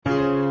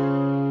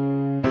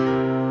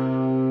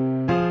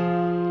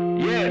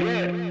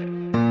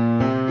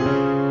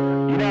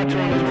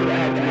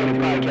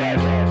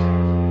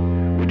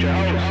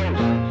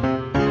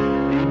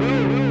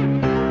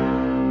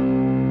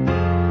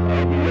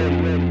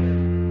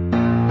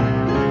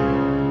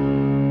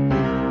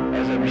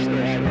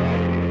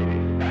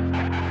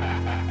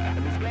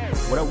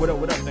What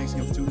up? Thanks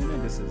again for tuning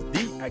in. This is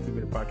the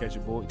Activated Podcast,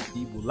 your boy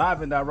Ebu,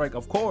 live and direct,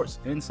 of course,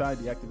 inside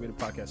the Activated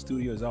Podcast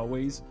studio as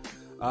always.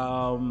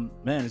 Man,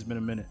 it's been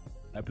a minute.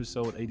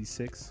 Episode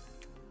 86.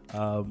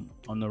 On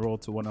the road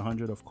to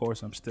 100. Of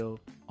course, I'm still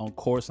on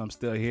course. I'm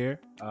still here.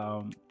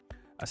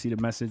 I see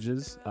the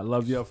messages. I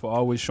love you for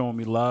always showing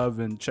me love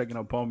and checking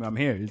up on me. I'm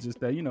here. It's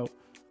just that, you know,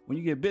 when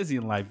you get busy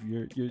in life,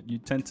 you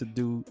tend to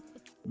do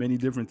many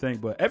different things.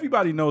 But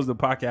everybody knows the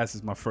podcast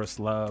is my first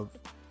love.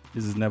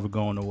 This is never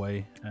going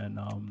away. And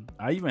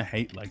I even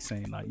hate like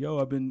saying like, yo,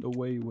 I've been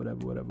away,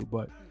 whatever.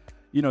 But,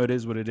 you know, it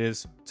is what it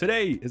is.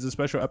 Today is a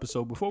special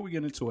episode. Before we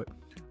get into it,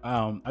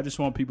 I just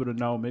want people to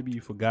know, maybe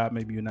you forgot,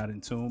 maybe you're not in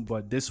tune,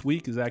 but this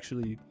week is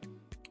actually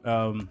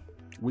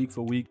week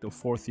for week, the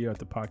fourth year at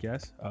the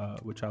podcast,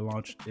 which I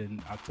launched in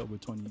October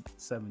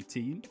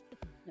 2017.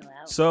 Wow.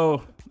 So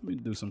let me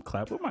do some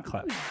clap. What my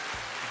claps?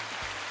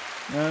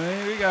 You know what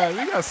I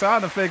mean? We got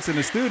sound effects in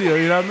the studio,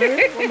 you know what I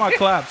mean? What my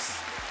claps?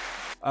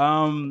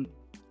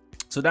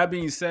 So that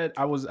being said,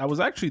 I was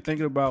actually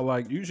thinking about,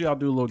 like, usually I'll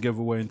do a little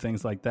giveaway and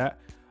things like that.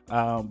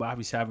 But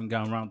obviously I haven't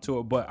gotten around to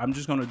it, but I'm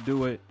just going to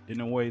do it in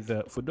a way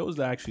that for those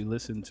that actually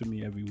listen to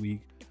me every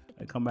week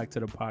and come back to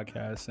the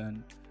podcast,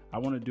 and I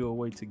want to do a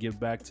way to give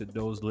back to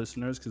those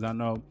listeners, because I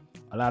know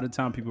a lot of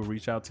time people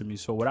reach out to me.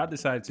 So what I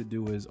decided to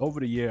do is,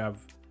 over the year,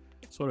 I've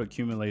sort of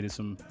accumulated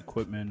some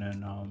equipment,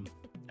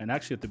 and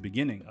actually at the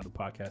beginning of the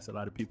podcast, a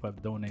lot of people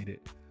have donated,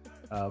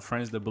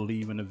 friends that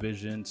believe in the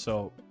vision.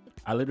 So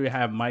I literally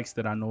have mics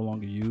that I no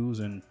longer use,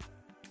 and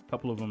a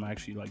couple of them I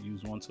actually like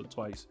use once or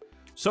twice.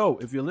 So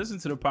if you're listening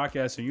to the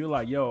podcast and you're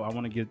like, yo, I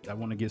want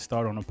to get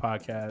started on a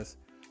podcast,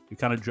 you're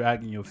kind of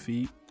dragging your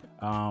feet.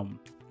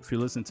 If you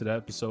listen to that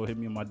episode, hit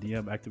me on my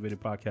DM, Activated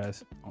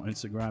Podcast on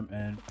Instagram.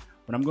 And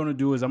what I'm going to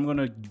do is I'm going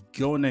to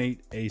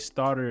donate a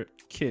starter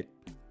kit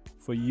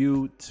for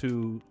you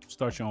to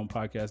start your own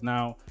podcast.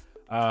 Now,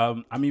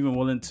 I'm even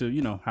willing to,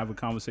 you know, have a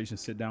conversation,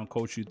 sit down,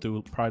 coach you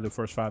through probably the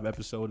first 5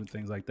 episodes and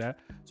things like that.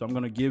 So I'm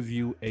going to give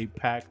you a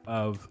pack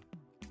of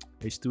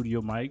a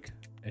studio mic,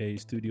 a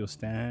studio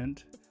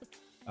stand,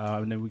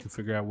 and then we can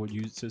figure out what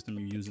system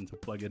you're using to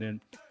plug it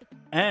in.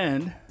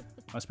 And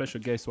my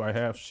special guest who I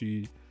have,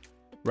 she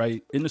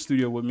right in the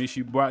studio with me,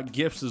 she brought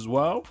gifts as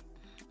well.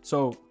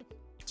 So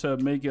to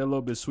make it a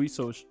little bit sweet,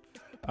 so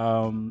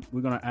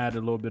we're going to add a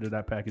little bit of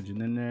that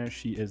packaging in there.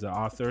 She is an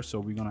author, so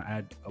we're going to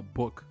add a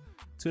book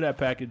to that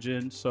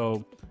packaging.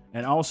 So,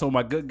 and also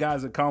my good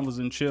guys at Convos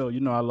and Chill,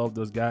 you know, I love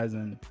those guys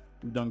and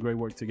we've done great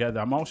work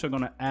together. I'm also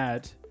going to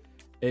add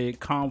a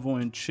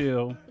Convo and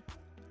Chill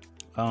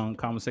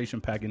conversation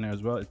pack in there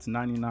as well. It's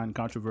 99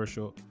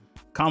 controversial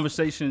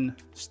conversation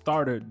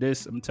starter.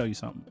 This, I'm gonna tell you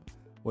something.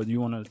 Whether you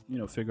want to, you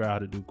know, figure out how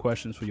to do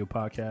questions for your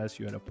podcast,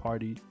 you're at a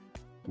party,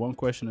 one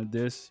question of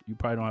this, you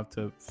probably don't have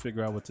to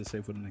figure out what to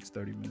say for the next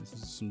 30 minutes.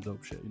 This is some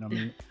dope shit, you know what I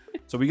mean?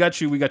 So we got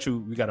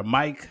a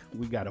mic,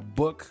 we got a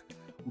book,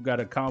 we got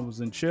a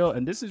Convos and Chill,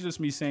 and this is just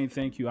me saying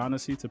thank you,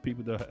 honestly, to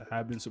people that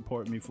have been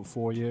supporting me for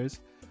 4 years.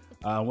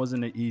 It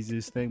wasn't the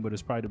easiest thing, but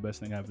it's probably the best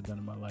thing I've ever done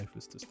in my life,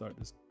 is to start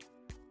this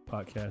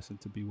podcast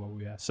and to be where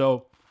we are.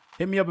 So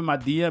hit me up in my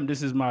DM.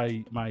 This is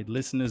my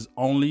listeners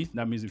only.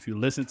 That means if you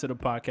listen to the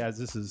podcast,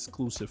 this is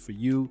exclusive for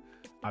you.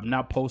 I'm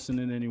not posting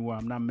it anywhere.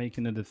 I'm not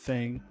making it a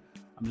thing.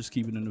 I'm just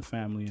keeping it in the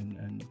family,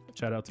 and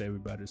shout out to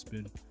everybody that's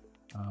been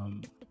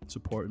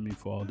supporting me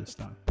for all this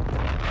time.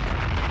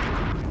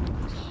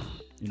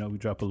 You know, we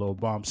drop a little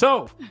bomb.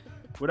 So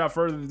without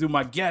further ado,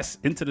 my guest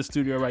into the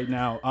studio right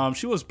now.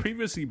 She was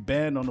previously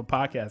banned on the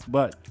podcast,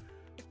 but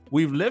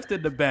we've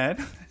lifted the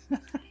ban.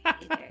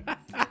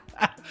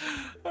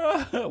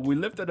 We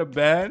lifted a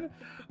ban.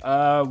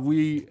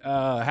 We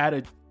had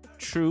a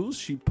truce.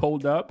 She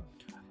pulled up.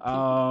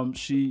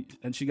 She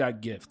got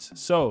gifts.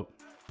 So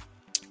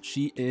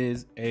she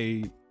is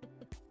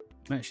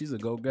she's a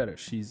go-getter.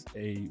 She's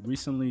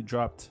recently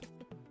dropped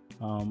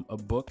a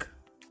book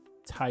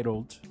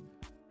titled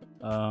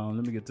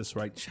let me get this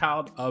right,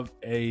 Child of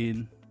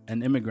an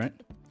Immigrant.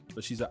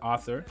 So she's an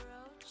author.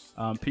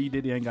 P.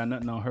 Diddy ain't got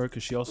nothing on her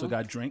because she also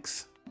got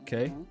drinks.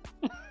 Okay.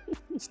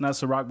 It's not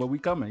Ciroc, but we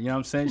coming. You know what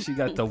I'm saying? She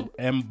got the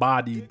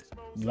embodied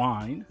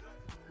wine.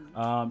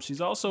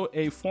 She's also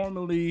a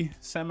formerly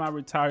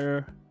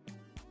semi-retired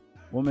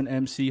woman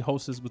MC,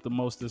 hostess with the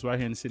mostest right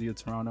here in the city of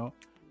Toronto.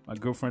 My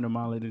girlfriend of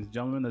mine, ladies and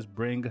gentlemen.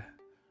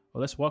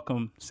 Let's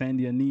welcome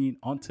Sandy Aneen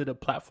onto the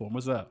platform.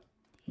 What's up?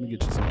 Let me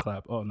get you some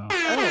clap. Oh, no.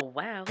 Oh,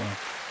 wow.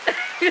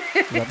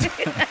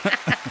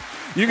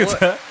 You can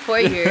tell 4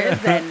 years,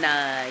 and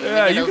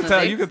yeah, you can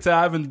tell. You can tell.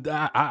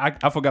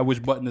 I forgot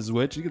which button is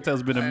which. You can tell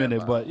it's been a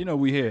minute, but you know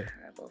we here.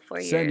 4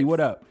 years. Sandy, what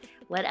up?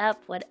 What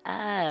up? Wow.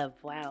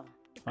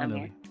 I'm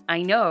here. Finally.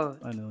 I know.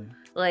 Finally.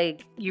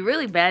 Like, you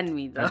really banned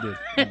me, though.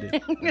 I did.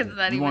 It's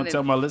not you even want to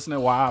tell my listener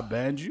why I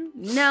banned you?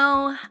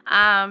 No.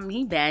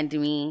 He banned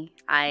me.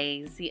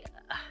 I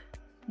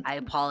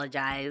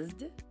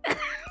apologized.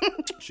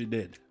 She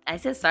did. I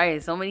said sorry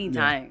so many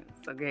times.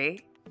 Okay.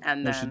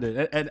 And no, she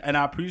did. And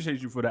I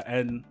appreciate you for that.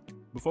 And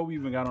before we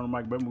even got on the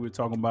mic, remember we were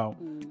talking about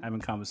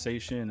having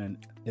conversation and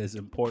is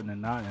important or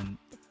not. And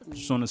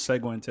just want to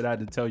segue into that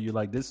to tell you,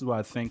 like, this is why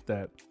I think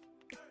that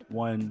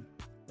when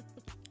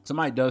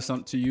somebody does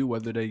something to you,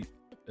 whether they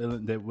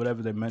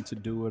whatever they meant to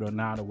do it or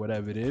not, or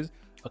whatever it is,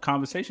 a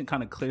conversation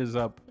kind of clears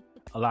up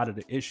a lot of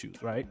the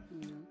issues, right?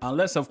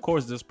 Unless, of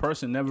course, this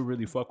person never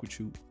really fuck with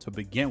you to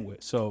begin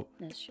with. So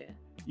that's true.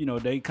 You know,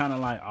 they kind of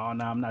like, oh,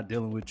 no, I'm not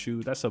dealing with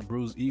you. That's a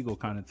bruised ego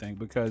kind of thing.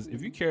 Because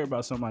if you care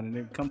about somebody and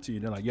they come to you,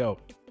 they're like, yo,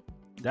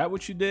 that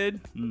what you did?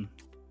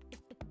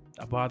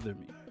 That bothered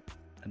me.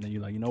 And then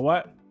you're like, you know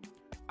what?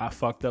 I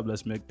fucked up.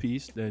 Let's make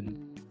peace.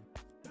 Then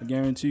I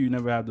guarantee you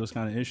never have those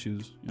kind of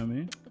issues. You know what I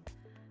mean?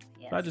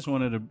 Yes. So I just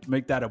wanted to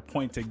make that a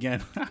point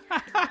again.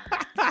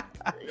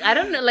 I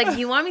don't know. Like,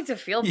 you want me to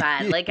feel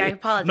bad? Like, I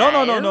apologize. No.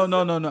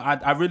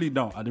 I really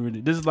don't.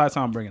 This is the last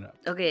time I'm bringing it up.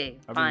 Okay,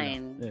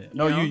 fine. Yeah.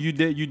 No, you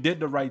did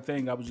the right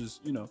thing. I was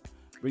just,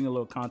 bring a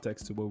little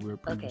context to what we were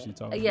previously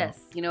talking about. Yes,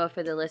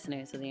 for the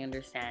listeners so they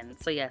understand.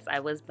 So yes, I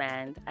was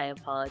banned. I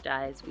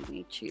apologize. We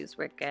made shoes.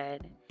 We're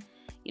good.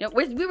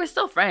 We were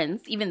still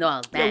friends, even though I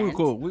was banned. Yeah,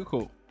 we're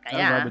cool.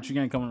 Yeah. Right, but you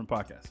can't come on the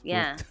podcast.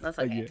 Yeah, that's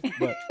okay.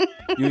 But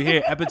you're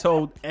here,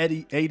 episode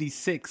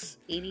 86.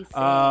 86.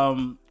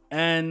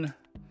 And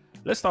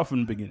let's start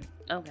from the beginning.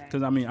 Okay.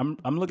 Because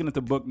I'm looking at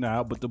the book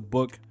now, but the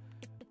book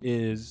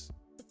is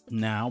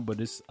now, but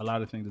it's a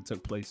lot of things that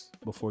took place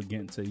before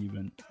getting to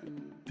even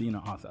being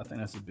an author. I think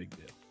that's a big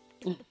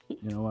deal. You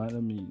know what?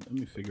 Let me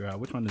figure out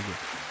which one is it.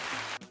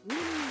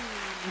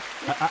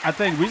 I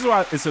think the reason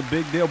why it's a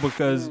big deal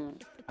because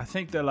I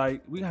think that,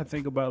 like, we gotta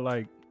think about,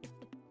 like,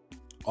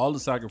 all the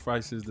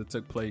sacrifices that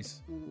took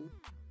place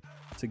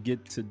to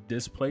get to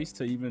this place,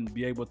 to even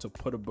be able to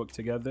put a book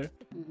together,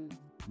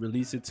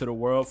 release it to the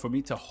world, for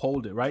me to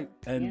hold it, right?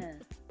 And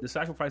the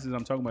sacrifices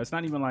I'm talking about, it's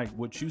not even like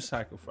what you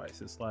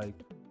sacrifice. It's like,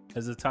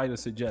 as the title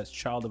suggests,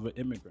 child of an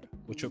immigrant,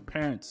 what your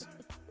parents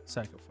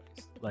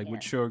sacrificed, like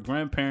with your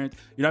grandparents.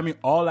 You know what I mean?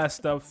 All that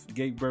stuff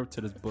gave birth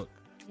to this book.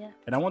 Yeah.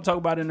 And I want to talk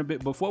about it in a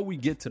bit. Before we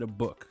get to the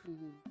book,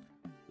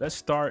 let's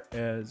start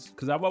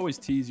because I've always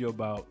teased you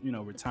about,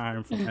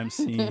 retiring from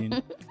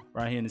emceeing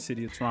right here in the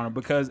city of Toronto,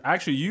 because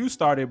actually you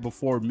started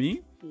before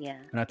me. Yeah.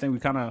 And I think we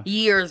kind of...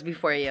 Years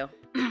before you.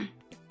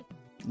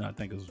 No, I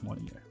think it was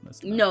 1 year.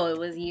 No, it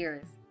was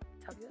years.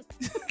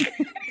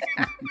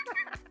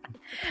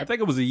 I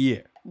think it was a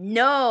year.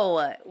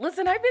 No.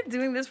 Listen, I've been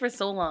doing this for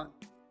so long.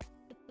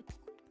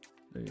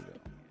 There you go.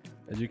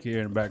 As you can hear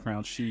in the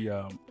background, she...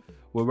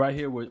 well, right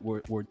here,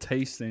 we're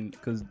tasting,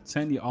 because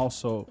Sandy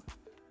also...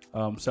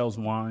 sells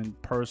wine,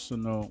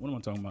 personal. What am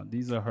I talking about?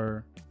 These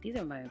are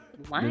my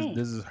wine.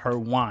 This is her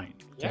wine.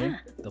 Okay? Yeah.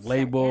 The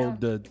label,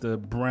 the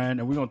brand,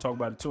 and we're gonna talk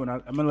about it too. And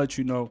I'm gonna let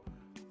you know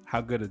how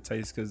good it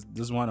tastes, because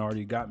this one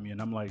already got me,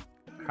 and I'm like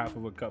half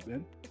of a cup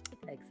in.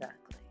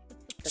 Exactly.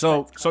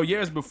 So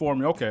years before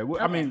me. Okay.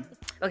 Well, okay.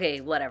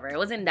 Okay, whatever. It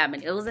wasn't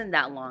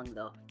that long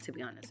though, to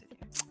be honest with you.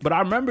 But I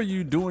remember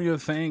you doing your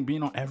thing,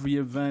 being on every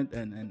event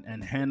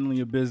and handling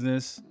your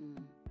business.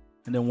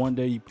 And then one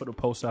day you put a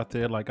post out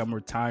there like, I'm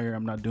retired,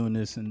 I'm not doing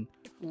this. And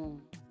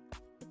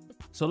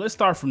so let's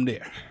start from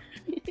there.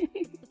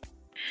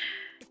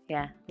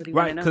 Yeah. What do you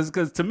right.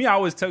 Because to me, I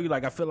always tell you,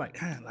 like, I feel like,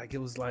 man, like, it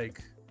was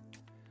like,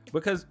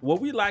 because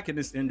what we lack in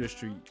this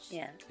industry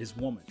is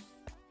women.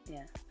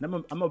 Yeah.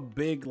 And I'm a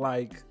big,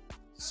 like,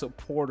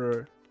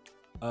 supporter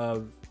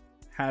of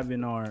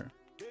having our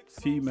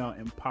female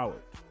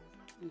empowered.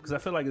 Because I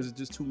feel like there's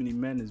just too many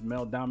men, it's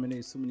male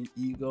dominated, so many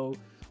ego.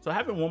 So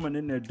having women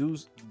in there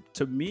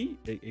to me,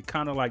 it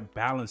kind of like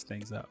balance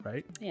things out,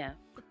 right? Yeah.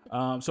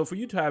 So for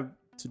you to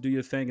do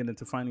your thing and then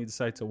to finally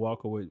decide to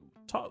walk away,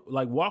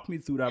 walk me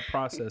through that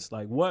process.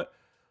 Like, what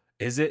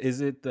is it?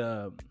 Is it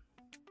the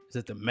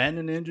men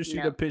in the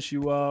industry that piss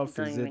you off?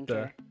 Don't is even it the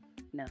care.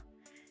 No.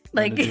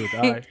 Like,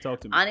 all right,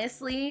 talk to me.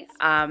 Honestly,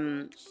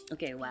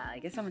 okay, wow. I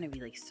guess I'm gonna be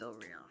like so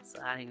real. So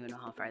I don't even know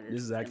how far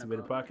this is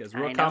Activated Podcast.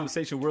 Real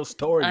conversation, real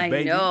stories,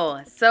 baby. I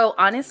know. So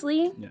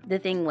honestly, the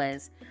thing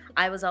was,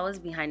 I was always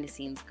behind the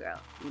scenes girl.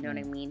 You know what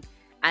I mean?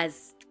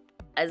 As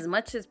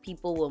much as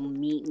people will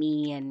meet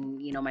me and,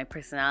 my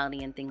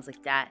personality and things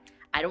like that,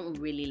 I don't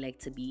really like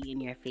to be in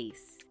your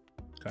face.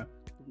 Okay.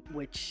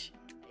 Which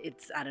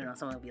I don't know,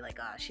 someone will be like,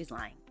 oh, she's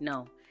lying.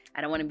 No, I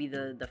don't want to be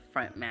the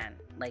front man.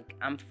 Like,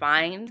 I'm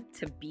fine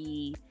to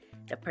be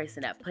the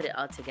person that put it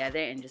all together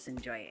and just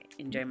enjoy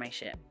my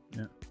shit.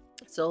 Yeah.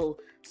 So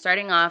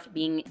starting off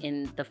being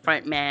in the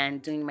front man,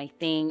 doing my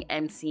thing,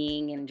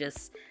 emceeing and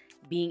just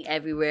being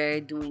everywhere,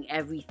 doing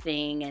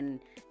everything. And,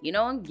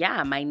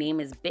 my name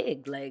is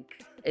big.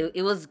 Like,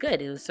 it was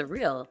good. It was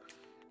surreal.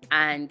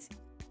 And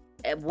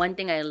one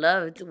thing I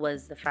loved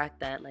was the fact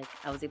that, like,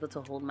 I was able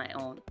to hold my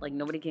own. Like,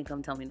 nobody can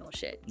come tell me no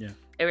shit. Yeah.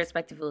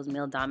 Irrespective if it was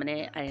male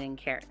dominant, I didn't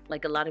care.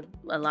 Like, a lot of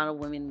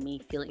women may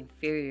feel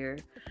inferior,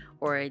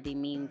 or they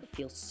may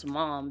feel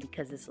small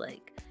because it's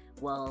like,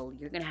 well,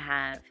 you're gonna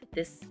have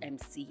this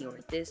MC or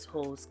this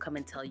host come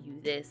and tell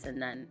you this,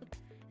 and then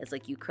it's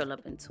like you curl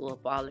up into a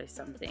ball or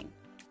something.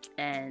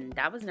 And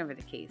that was never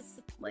the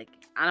case. Like,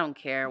 I don't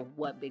care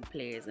what big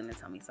player is gonna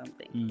tell me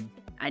something.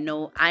 I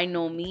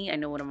know me, I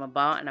know what I'm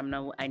about, and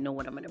I know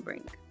what I'm gonna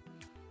bring.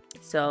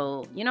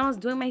 So, I was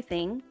doing my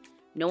thing,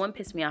 no one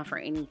pissed me off for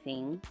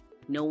anything.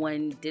 No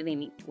one did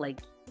any,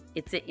 like,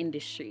 it's an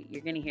industry.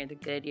 You're going to hear the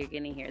good. You're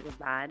going to hear the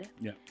bad.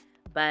 Yeah.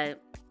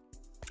 But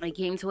I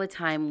came to a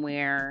time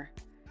where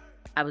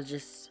I was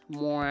just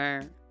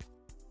more,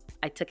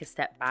 I took a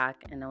step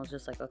back and I was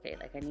just like, okay,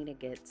 like I need to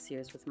get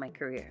serious with my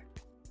career.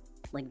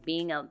 Like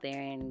being out there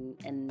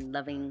and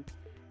loving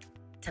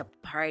to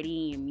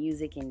party and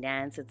music and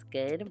dance, it's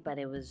good, but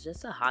it was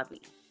just a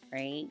hobby,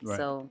 right?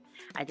 So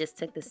I just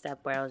took the step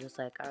where I was just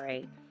like, all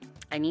right,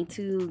 I need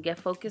to get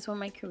focused on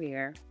my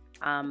career.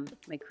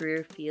 My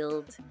career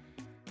field,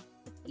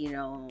 you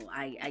know,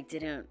 I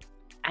didn't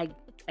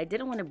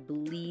want to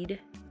bleed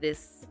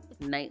this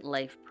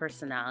nightlife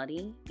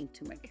personality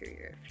into my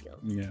career field.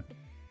 Yeah.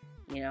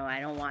 You know, I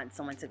don't want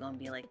someone to go and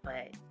be like,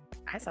 but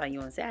I saw you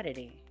on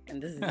Saturday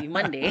and this is the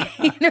Monday.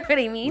 You know what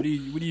I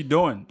mean? What are you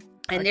doing?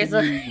 And there's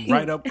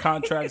write up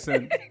contracts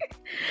and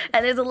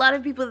there's a lot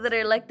of people that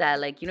are like that.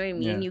 Like, you know what I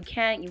mean? Yeah.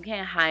 You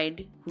can't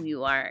hide who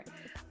you are.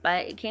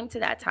 But it came to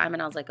that time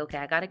and I was like, okay,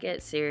 I gotta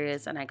get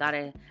serious and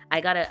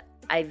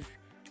I've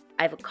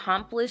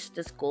accomplished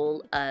this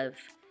goal of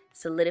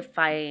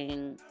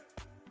solidifying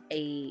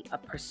a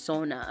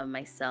persona of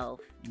myself.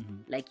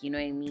 Like, you know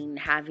what I mean?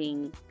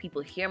 Having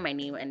people hear my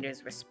name and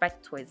there's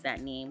respect towards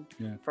that name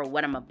for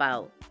what I'm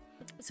about.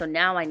 So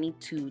now I need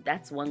to,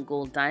 that's one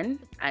goal done.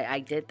 I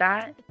did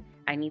that.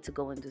 I need to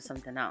go and do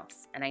something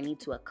else. And I need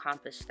to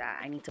accomplish that.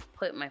 I need to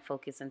put my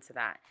focus into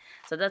that.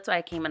 So that's why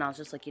I came and I was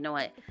just like, you know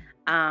what?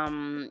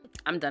 I'm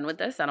done with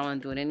this. I don't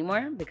want to do it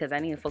anymore because I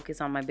need to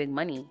focus on my big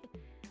money.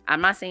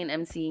 I'm not saying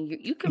MC,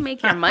 you can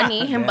make your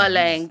money, but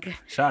like...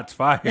 Shots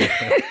fired.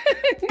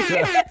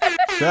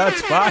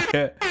 Shots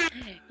fired.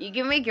 You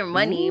can make your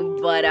money,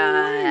 but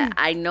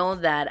I know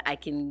that I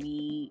can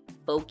be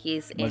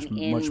focused much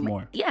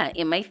more. Yeah,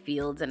 in my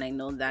fields, and I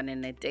know that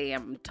in a day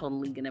I'm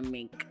totally gonna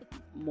make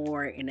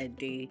more in a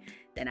day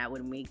than I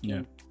would make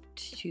in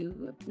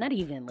two, not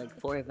even like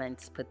 4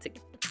 events put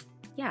together.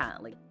 Yeah,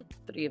 like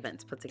 3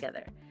 events put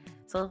together.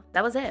 So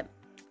that was it.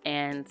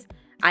 And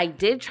I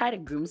did try to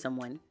groom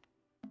someone.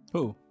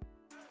 Who?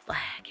 I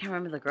can't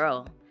remember the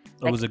girl.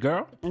 Like, it was a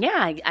girl?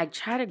 Yeah, I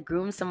tried to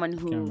groom someone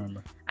who...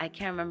 I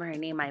can't remember her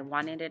name. I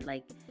wanted it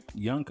like...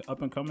 Young,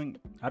 up and coming?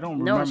 I don't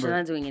remember. No, she's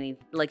not doing any...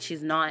 Like,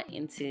 she's not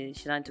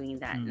doing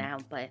that now.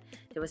 But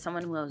there was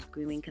someone who I was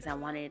grooming because I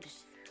wanted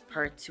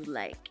her to,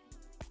 like,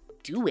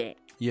 do it.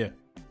 Yeah.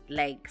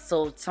 Like,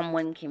 so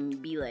someone can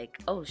be like,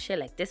 oh, shit,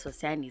 like, this was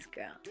Sandy's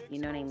girl. You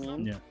know what I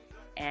mean? Yeah.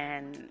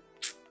 And...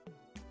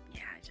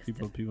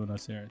 People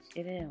not serious.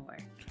 It didn't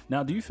work.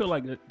 Now, do you feel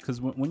like,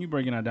 because when you're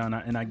breaking that down,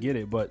 and I get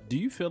it, but do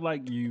you feel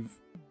like you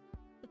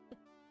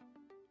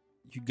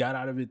got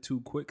out of it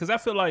too quick? Because I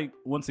feel like,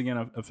 once again,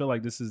 I feel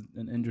like this is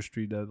an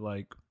industry that,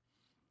 like,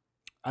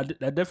 I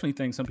definitely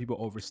think some people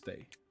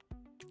overstay.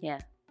 Yeah.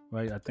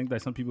 Right? I think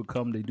that some people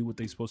come, they do what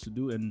they're supposed to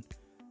do, and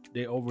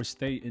they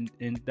overstay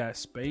in that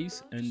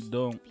space and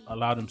don't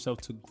allow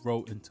themselves to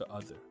grow into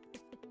other.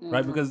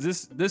 Right? Because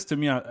this to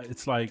me,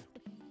 it's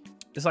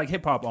like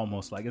hip hop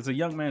almost. Like, it's a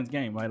young man's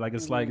game, right? Like,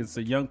 it's like it's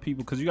a young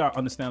people, because you gotta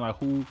understand like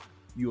who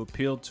you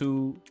appeal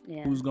to,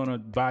 who's gonna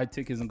buy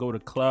tickets and go to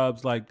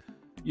clubs. Like,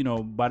 you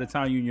know, by the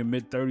time you're in your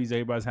mid-30s,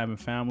 everybody's having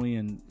family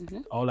and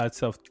all that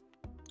stuff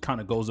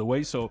kind of goes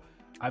away. So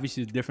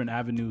obviously, there's different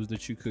avenues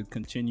that you could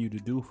continue to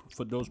do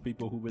for those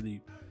people who really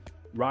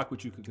rock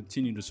with you, could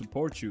continue to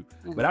support you.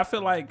 But I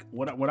feel like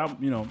when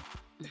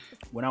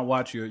I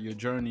watch your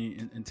journey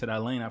into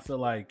that lane, I feel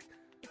like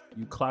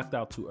you clocked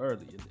out too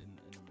early.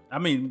 I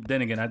mean,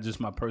 then again, that's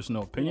just my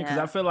personal opinion, because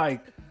I feel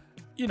like,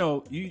 you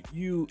know,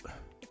 you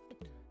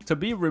to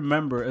be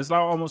remembered, it's like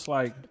almost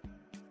like,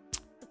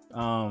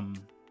 and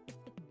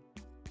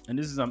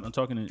this is, I'm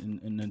talking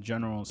in a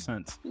general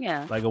sense,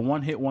 like a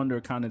one-hit wonder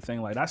kind of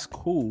thing. Like, that's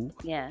cool,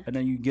 and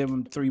then you give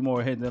them 3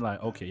 more hits, they're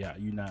like, okay, yeah,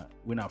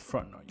 we're not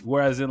fronting on you.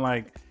 Whereas in,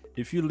 like,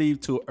 if you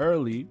leave too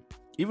early,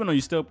 even though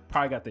you still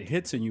probably got the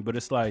hits in you, but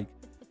it's like,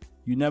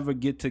 you never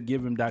get to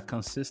give him that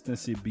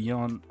consistency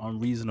beyond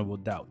unreasonable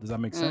doubt. Does that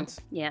make sense?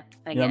 Yeah.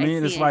 You know what I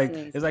mean? It's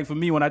like for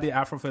me, when I did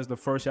Afrofest the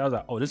first year, I was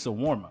like, oh, this is a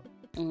warm-up.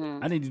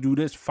 I need to do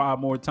this 5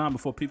 more times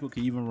before people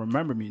can even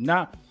remember me.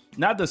 Not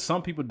that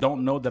some people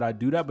don't know that I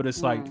do that, but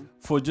it's like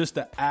for just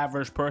the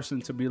average person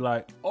to be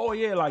like, oh,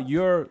 yeah, like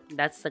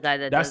that's the guy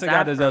that does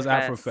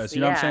Afrofest.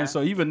 You know what I'm saying?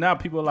 So even now,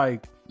 people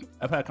like,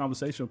 I've had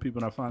conversations with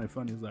people and I find it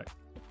funny. It's like,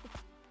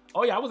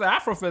 oh yeah, I was at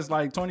Afrofest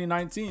like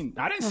 2019.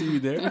 I didn't see you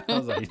there. I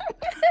was like,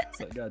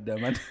 God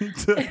damn, I need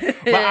to.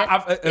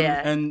 But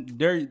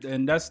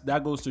and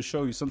that goes to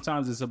show you.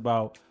 Sometimes it's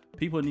about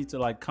people need to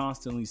like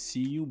constantly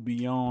see you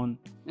beyond,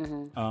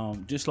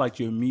 just like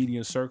your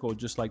immediate circle,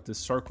 just like the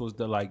circles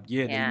that like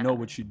they know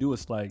what you do.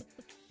 It's like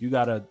you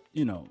gotta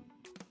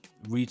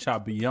reach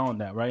out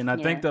beyond that, right? And I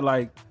think that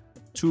like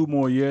 2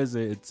 more years,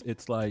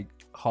 it's like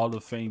Hall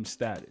of Fame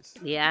status.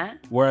 Yeah.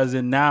 Whereas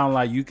in now,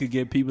 like you could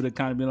get people to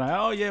kind of be like,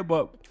 oh yeah,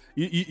 but.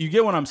 You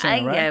get what I'm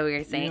saying, right? I get what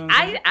you're saying. You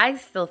know what I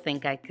still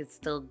think I could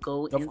still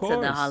go into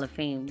the Hall of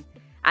Fame.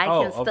 I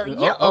can still,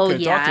 yeah.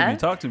 Okay,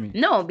 talk to me.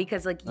 No,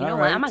 because like, you know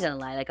what? right. I'm not gonna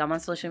lie. Like, I'm on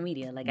social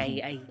media. Like,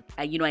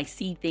 I you know, I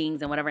see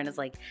things and whatever, and it's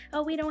like,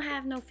 oh, we don't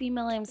have no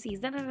female MCs.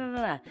 Da, da, da, da,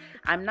 da.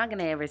 I'm not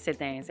gonna ever sit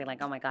there and say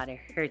like, oh my God, it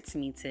hurts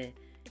me to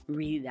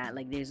read that.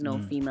 Like, there's no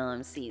female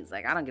MCs.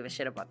 Like, I don't give a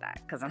shit about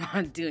that because I'm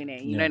not doing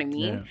it. You know what I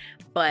mean? Yeah.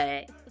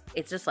 But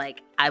it's just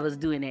like, I was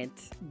doing it.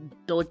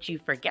 Don't you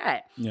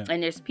forget. Yeah.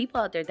 And there's people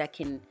out there that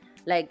can,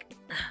 like,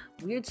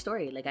 weird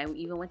story. Like, I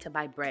even went to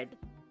buy bread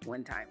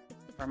one time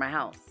for my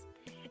house.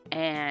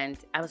 And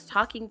I was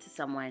talking to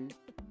someone,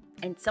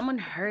 and someone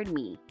heard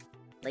me.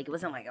 Like, it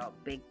wasn't like a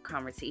big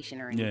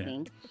conversation or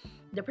anything. Yeah.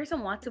 The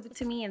person walked up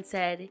to me and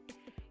said,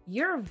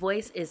 your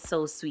voice is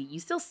so sweet. You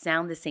still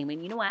sound the same.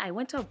 And you know what? I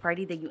went to a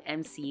party that you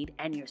emceed,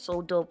 and you're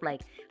so dope.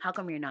 Like, how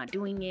come you're not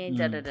doing it?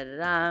 Da, da, da, da,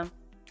 da.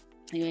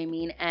 You know what I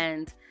mean?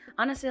 And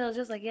honestly, I was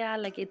just like, yeah,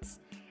 like,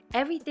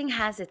 everything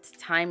has its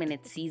time and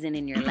its season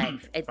in your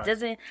life. It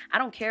doesn't, I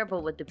don't care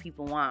about what the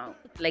people want.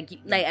 Like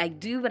I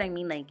do, but I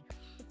mean, like,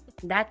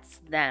 that's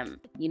them.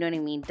 You know what I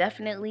mean?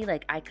 Definitely,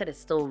 like, I could have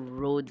still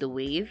rode the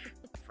wave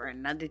for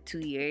another 2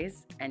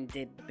 years and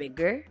did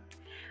bigger.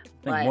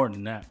 I think more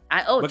than that.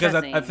 Because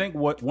I think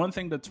one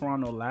thing that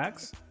Toronto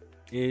lacks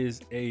is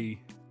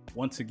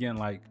once again,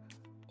 like,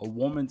 a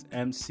woman's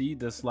MC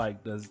that's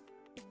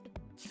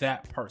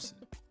that person.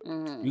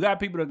 Mm-hmm. You got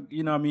people that,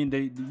 you know what I mean,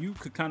 you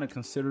could kind of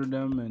consider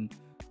them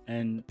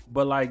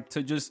but like,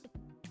 to just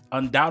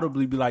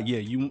undoubtedly be like, yeah,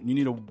 you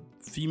need a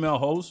female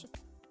host.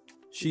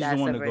 She's the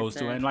one that goes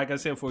to. And like I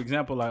said, for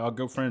example, like our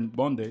good friend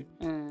Bonde,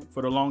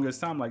 for the longest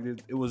time, like,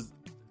 it was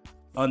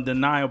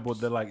undeniable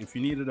that, like, if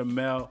you needed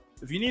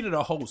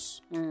a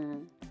host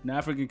in the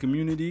African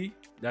community,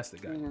 that's the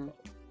guy.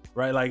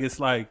 Right? Like, it's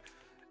like,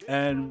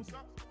 and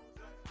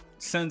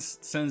since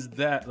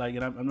that, like,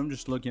 and I'm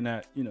just looking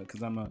at, you know,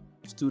 because I'm a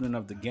student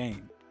of the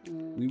game,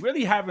 we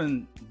really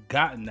haven't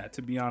gotten that,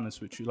 to be honest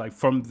with you, like,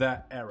 from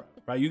that era,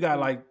 right? You got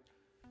like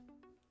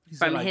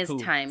from his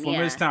time,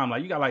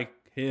 like, you got like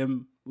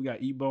him. We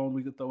got E-Bone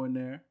we could throw in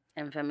there.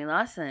 And Femi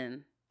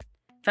Lawson.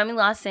 Femi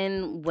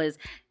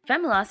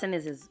Lawson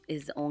is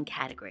his own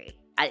category.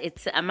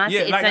 I'm not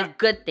saying it's a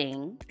good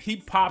thing. He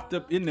popped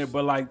up in there,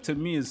 but like, to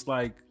me, it's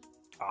like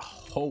a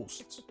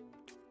host.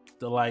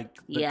 The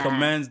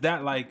commands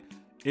that, like,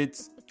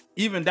 it's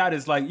even that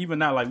is like, even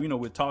now, like, you know,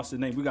 with tossing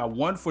name, we got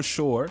one for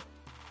sure,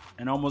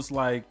 and almost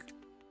like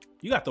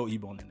you got to throw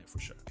E-Bone in there for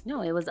sure.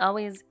 No, it was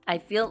always, I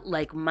feel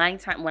like my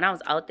time when I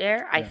was out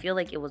there, I feel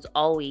like it was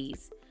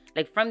always,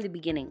 like, from the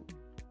beginning,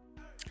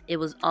 it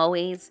was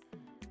always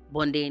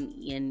Bonde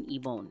and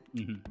E-Bone.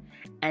 Mm-hmm.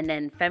 And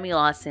then Femi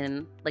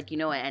Lawson, like, you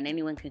know, and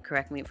anyone can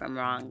correct me if I'm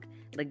wrong,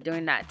 like,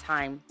 during that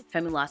time,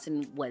 Femi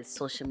Lawson was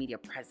social media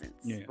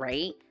presence,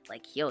 right?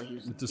 Like, he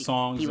was with the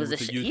songs, he was a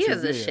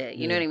shit,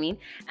 you know what I mean?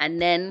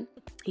 And then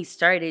he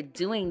started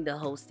doing the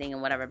hosting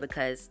and whatever,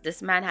 because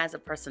this man has a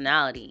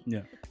personality.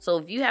 Yeah. So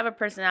if you have a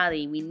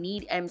personality, we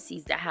need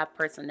MCs that have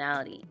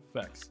personality.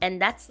 Facts. And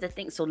that's the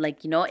thing. So,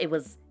 like, you know, it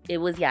was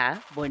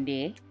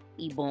Bonde,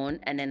 E-Bone,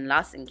 and then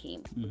Lawson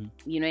came.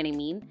 Mm-hmm. You know what I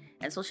mean?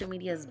 And social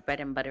media is bread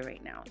and butter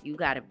right now. You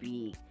gotta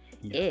be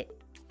it.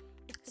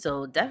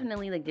 So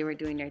definitely, like, they were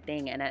doing their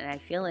thing. And I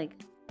feel like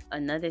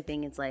another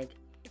thing is, like,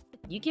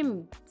 you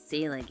can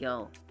say, like,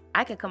 yo,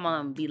 I could come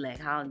on and be like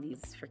how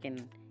these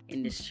freaking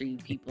industry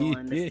people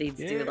in the States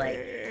do. Like,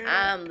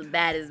 I'm the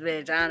baddest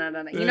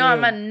bitch. You know,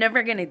 I'm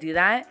never going to do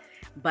that.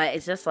 But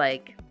it's just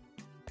like,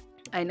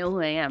 I know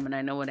who I am and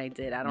I know what I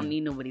did. I don't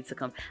need nobody to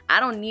come. I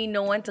don't need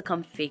no one to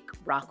come fake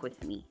rock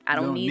with me. I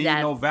don't need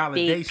that no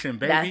validation,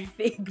 baby. That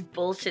fake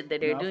bullshit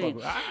that they're doing.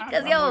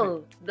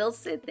 Because, they'll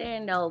sit there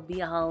and they'll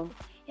be a hoe.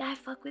 Yeah, I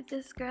fuck with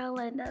this girl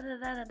and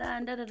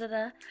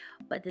da-da-da-da-da.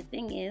 But the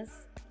thing is,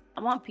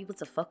 I want people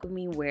to fuck with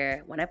me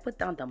where when I put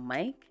down the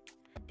mic,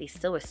 they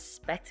still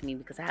respect me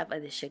because I have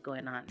other shit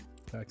going on.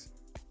 Thanks.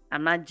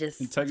 I'm not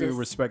just... Integrity,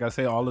 respect, I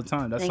say all the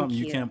time. That's something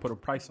you can't put a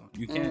price on.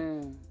 You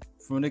can't...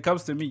 When it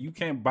comes to me, you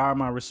can't buy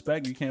my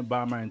respect. You can't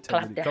buy my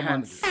integrity. Come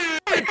on.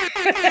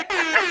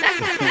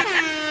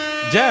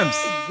 Gems.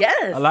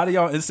 Yes. A lot of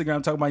y'all on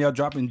Instagram talking about y'all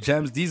dropping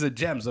gems. These are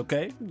gems,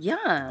 okay? Yeah.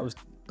 I was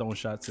throwing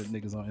shots at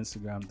niggas on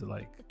Instagram to,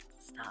 like...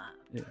 Stop.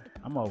 Yeah,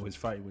 I'm always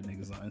fighting with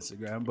niggas on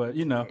Instagram, but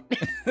you know.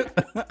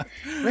 But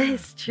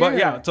it's true. But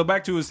yeah, so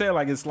back to what you said,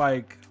 like, it's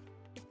like,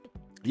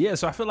 yeah,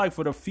 so I feel like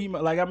for the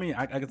female, like, I mean,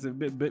 I get a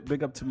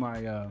big up to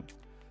my,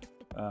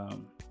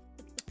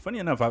 funny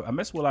enough, I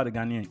mess with a lot of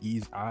Ghanaian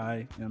Ease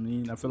Eye, you know what I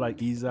mean? I feel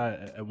like Ease Eye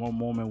at one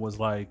moment was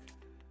like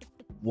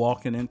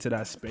walking into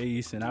that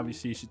space, and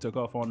obviously she took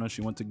off on us.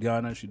 She went to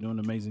Ghana. She's doing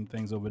amazing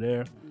things over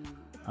there.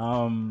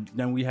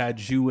 Then we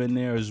had you in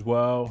there as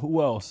well.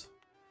 Who else?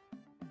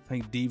 I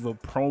think Diva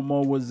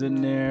Promo was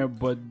in there,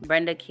 but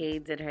Brenda K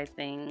did her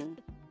thing.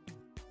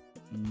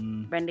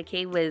 Brenda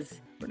K,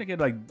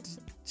 like,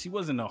 she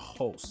wasn't a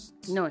host.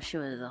 No, she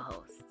was a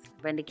host.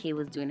 Brenda K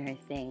was doing her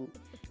thing.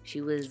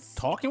 She was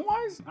talking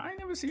wise. I ain't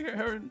never see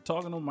her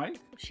talking on mic.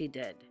 She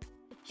did.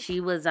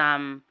 She was I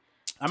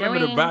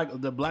remember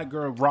the Black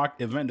Girl Rock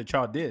event that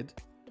y'all did.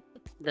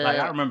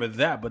 I remember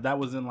that, but that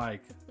wasn't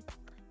like.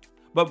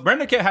 But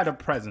Brenda K had a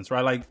presence,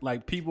 right?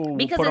 Like people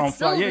because put on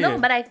still, fire.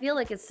 but I feel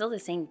like it's still the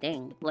same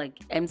thing. Like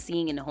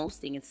emceeing and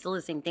hosting, it's still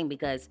the same thing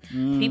because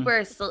people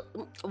are still,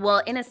 well,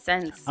 in a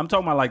sense. I'm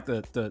talking about like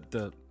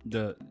the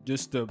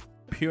just the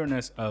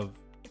pureness of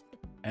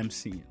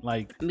MC.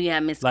 Like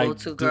Miss like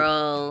Go-To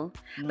Girl.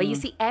 But you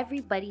see,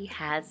 everybody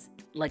has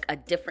like a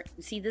different.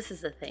 See, this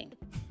is the thing.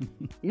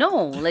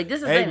 No, like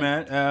this is. Hey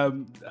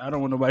man, I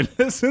don't want nobody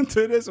to listen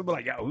to this. I'm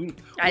like, yo,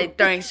 I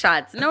throwing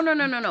shots. No. Well,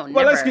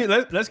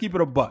 Never. let's keep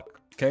it a buck,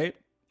 okay?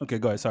 Okay,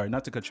 go ahead. Sorry,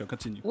 not to cut you.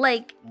 Continue.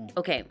 Like,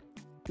 okay,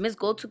 Miss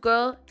Go-To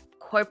Girl,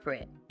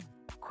 corporate.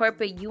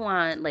 You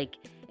want like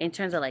in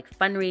terms of like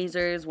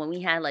fundraisers when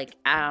we had like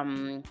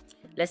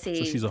let's say,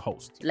 so she's a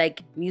host,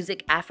 like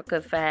Music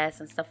Africa Fest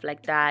and stuff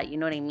like that. You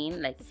know what I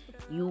mean? Like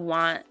you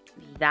want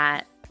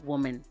that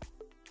woman.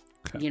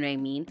 Okay. You know what I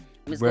mean?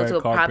 Miss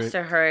Go-To, props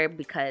to her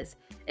because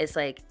it's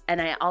like,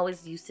 and I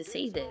always used to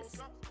say this.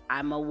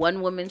 I'm a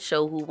one-woman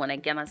show who, when I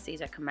get on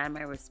stage, I command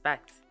my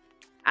respect.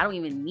 I don't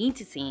even need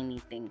to say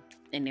anything,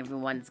 and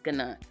everyone's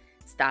gonna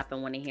stop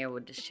and want to hear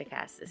what this chick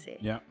has to say.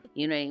 Yeah,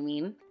 you know what I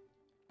mean?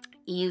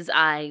 Eve's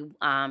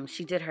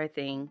she did her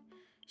thing.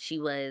 She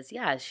was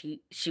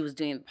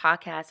doing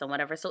podcasts and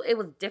whatever. So it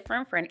was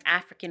different for an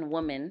African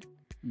woman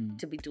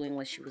to be doing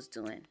what she was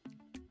doing.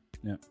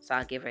 Yeah. So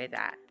I'll give her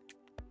that.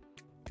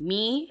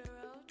 Me,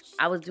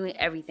 I was doing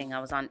everything. I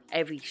was on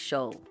every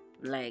show.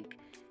 Like,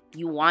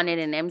 you wanted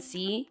an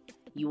MC,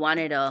 you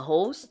wanted a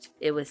host,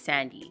 it was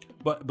Sandy.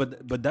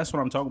 But that's what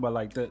I'm talking about.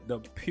 Like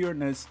the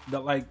pureness.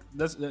 That like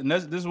this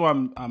is what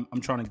I'm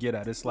trying to get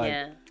at. It's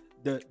like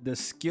the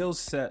skill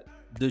set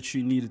that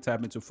you need to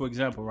tap into. For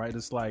example, right?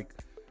 It's like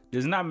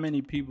there's not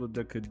many people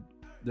that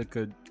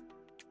could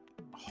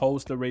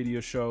host a radio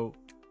show,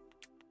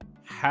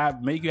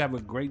 make you have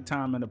a great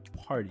time at a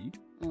party,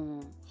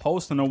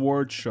 host an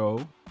award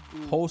show,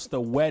 host a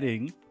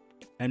wedding,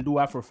 and do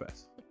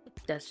Afrofest.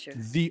 That's true.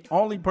 The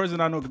only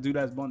person I know could do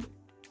that is Bundy.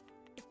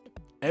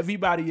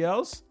 Everybody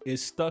else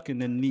is stuck in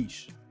the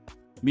niche.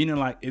 Meaning,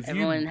 like,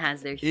 everyone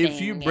has their thing.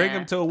 If you bring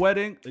them to a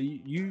wedding,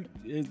 you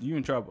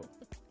in trouble.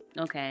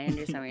 Okay, I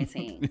understand what you're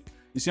saying.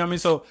 You see what I mean?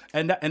 So,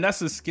 and that's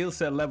the skill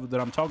set level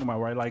that I'm talking about,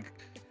 right? Like,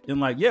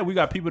 we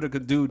got people that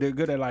they're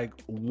good at like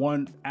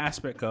one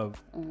aspect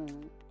of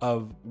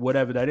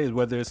whatever that is.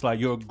 Whether it's like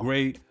you're a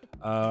great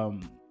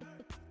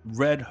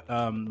red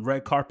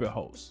carpet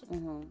host,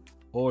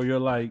 or you're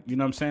like, you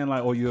know what I'm saying,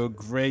 like, or you're a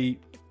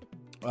great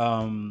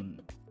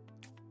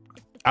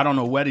I don't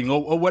know, wedding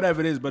or whatever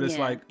it is, but it's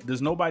like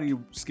there's nobody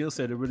skill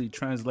set to really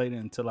translate it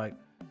into like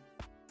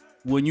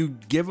when you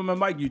give them a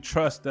mic, you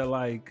trust that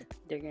like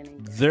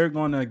they're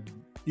gonna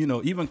you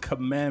know, even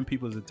command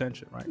people's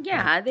attention, right?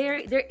 Yeah, like,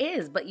 there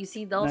is, but you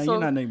see, those. You're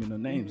not naming the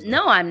names.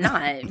 No, I'm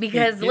not,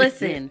 because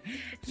listen,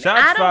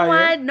 shots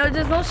fired.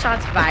 there's no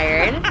shots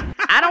fired.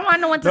 I don't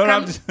want no one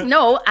to come.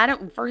 No, I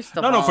don't. First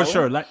of all, no, for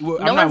sure. Like, we're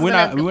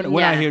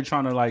not here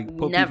trying to like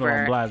put people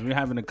on blast. We're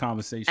having a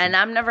conversation, and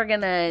I'm never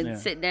gonna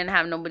sit there and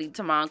have nobody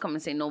tomorrow come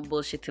and say no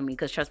bullshit to me.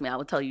 Because trust me, I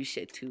will tell you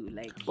shit too.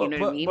 Like, you know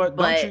what I mean?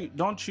 But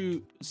don't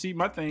you see?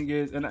 My thing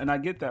is, and I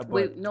get that. But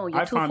wait, no,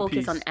 you're too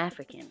focused on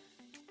African.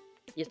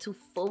 You're too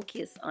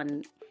focused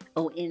on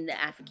in the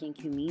African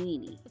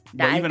community.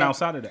 But even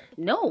outside of that.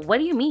 No, what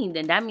do you mean?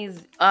 Then that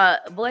means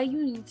boy,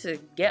 you need to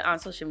get on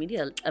social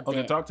media a bit.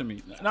 Okay, talk to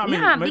me. No, I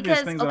mean, maybe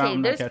because things that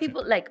I'm there's not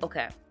people like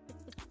I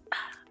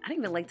don't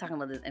even like talking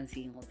about this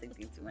MC and hosting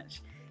thing too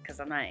much because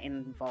I'm not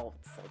involved.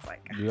 So it's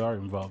like you are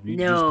involved. You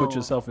just put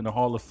yourself in the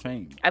Hall of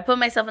Fame. I put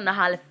myself in the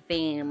Hall of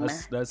Fame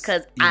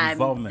because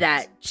I'm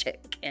that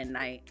chick and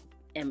I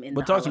am in.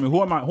 But talk to me.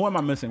 Who am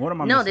I missing? What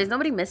am I missing? No, there's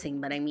nobody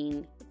missing. But I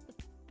mean,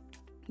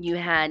 you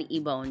had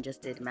Ebone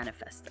just did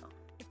Manifesto.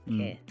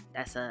 Okay,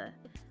 that's a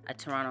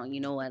Toronto.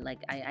 You know what? Like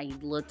I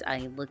looked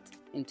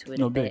into it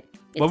a bit.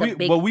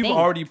 But we've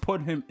already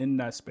put him in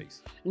that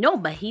space. No,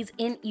 but he's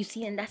in. You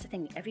see, and that's the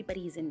thing.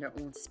 Everybody's in their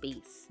own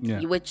space.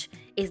 Yeah. Which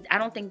is, I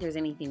don't think there's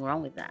anything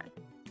wrong with that.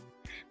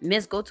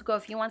 Miss Go-To Girl.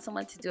 If you want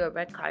someone to do a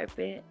red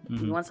carpet,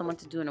 you want someone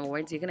to do an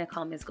awards, you're gonna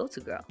call Miss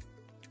Go-To Girl.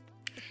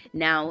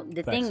 Now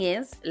the thing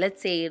is,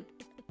 let's say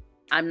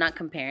I'm not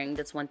comparing.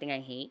 That's one thing I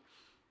hate.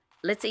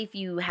 Let's say if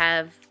you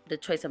have the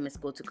choice of Miss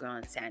Go-To Girl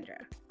and Sandra,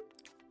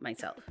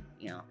 myself,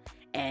 you know,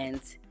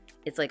 and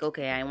it's like,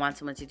 okay, I want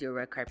someone to do a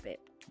red carpet.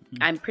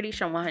 I'm pretty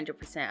sure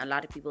 100% a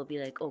lot of people will be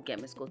like, oh, get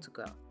Miss Go-To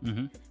Girl.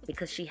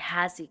 Because she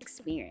has the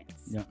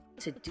experience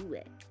to do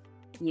it.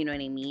 You know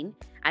what I mean?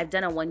 I've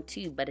done a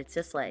 1-2, but it's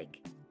just like,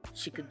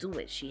 she could do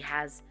it. She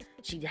has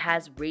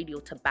radio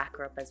to back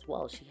her up as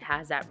well. She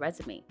has that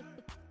resume.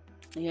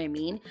 You know what I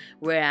mean?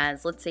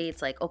 Whereas, let's say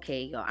it's like,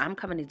 okay, yo, I'm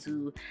coming to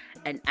do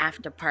an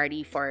after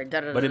party for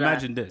da-da-da-da. But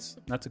imagine this,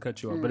 not to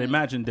cut you off, but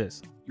imagine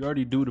this. You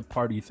already do the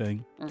party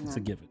thing. It's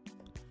a given.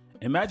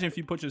 Imagine if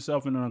you put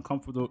yourself in an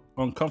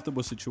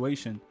uncomfortable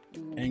situation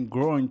and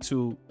growing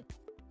to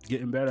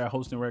getting better at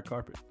hosting red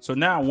carpet. So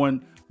now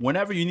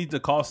whenever you need to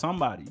call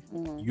somebody,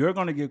 you're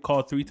going to get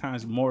called 3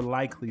 times more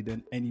likely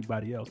than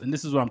anybody else. And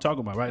this is what I'm talking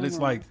about, right? It's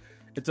like,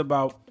 It's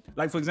about,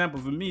 like, for example,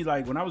 for me,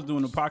 like when I was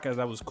doing the podcast,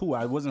 I was cool.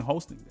 I wasn't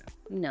hosting that.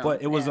 No,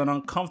 but it was an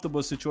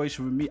uncomfortable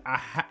situation for me.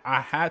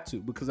 I had to,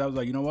 because I was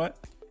like, you know what?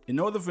 In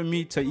order for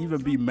me to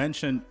even be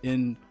mentioned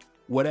in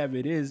whatever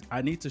it is,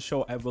 I need to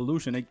show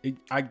evolution.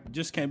 I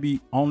just can't be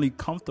only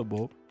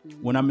comfortable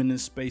when I'm in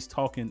this space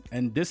talking.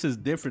 And this is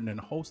different than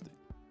hosting.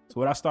 So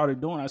what I started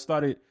doing, I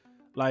started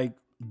like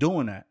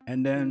doing that.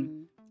 And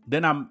then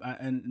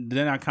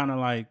I kind of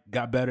like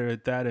got better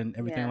at that and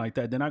everything like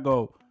that. Then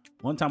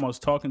one time I was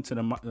talking to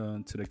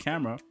the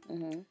camera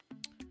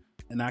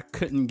and I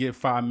couldn't get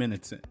 5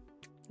 minutes in.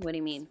 What do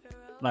you mean?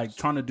 Like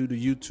trying to do the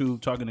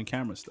YouTube talking to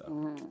camera stuff.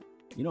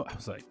 You know, I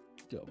was like,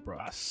 yo, bro,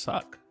 I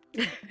suck.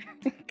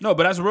 No,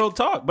 but that's real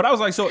talk. But I was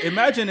like, so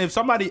imagine if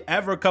somebody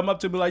ever come up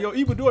to me like, yo,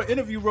 Eva, do an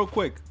interview real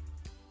quick.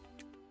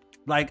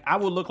 Like, I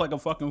would look like a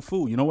fucking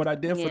fool. You know what I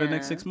did for the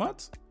next 6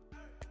 months?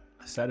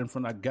 I sat in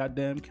front of that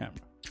goddamn camera.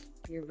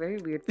 You're a very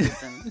weird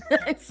person.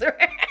 I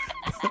swear.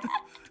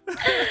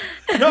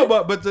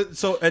 No,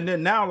 and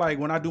then now, like,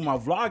 when I do my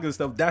vlog and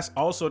stuff, that's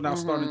also now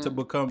starting to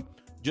become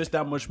just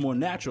that much more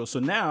natural. So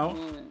now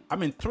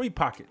I'm in 3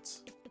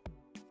 pockets.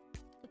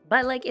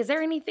 But like, is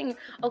there anything?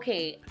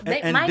 Okay,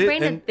 and my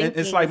brain and thinking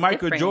it's like is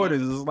Michael different.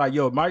 Jordan. It's like,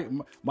 yo,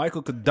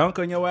 Michael could dunk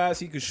on your ass.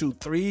 He could shoot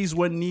threes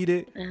when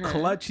needed.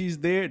 Clutch, he's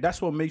there.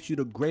 That's what makes you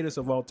the greatest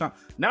of all time.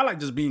 Not like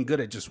just being good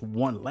at just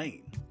one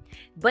lane.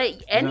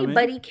 But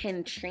anybody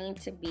can train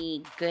to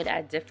be good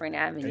at different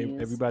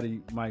avenues.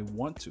 Everybody might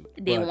want to.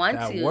 They want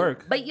to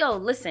work. But yo,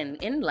 listen,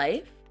 in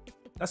life,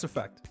 that's a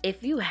fact.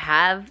 If you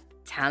have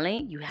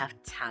talent, you have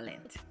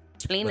talent.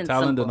 Plain and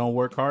talent simple. that don't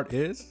work hard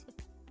is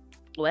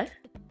what?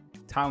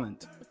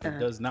 Talent that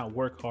does not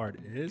work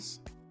hard is.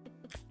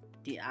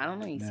 Yeah, I don't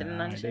know. You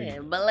sitting on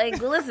shit, but like,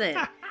 listen,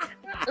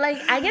 like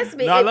I guess.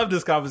 No, I love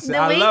this conversation.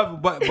 I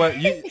love, but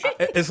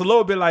it's a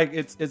little bit like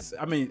it's.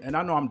 I mean, and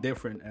I know I'm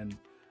different, and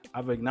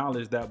I've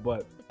acknowledged that,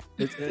 but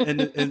it's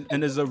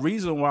and there's a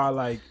reason why.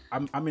 Like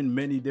I'm in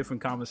many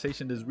different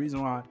conversations. There's a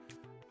reason why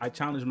I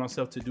challenge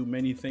myself to do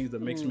many things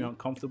that makes me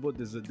uncomfortable.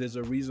 There's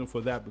a reason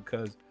for that,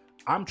 because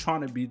I'm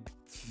trying to be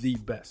the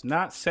best,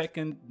 not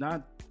second,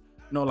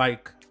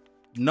 like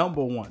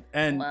number one.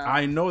 And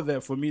I know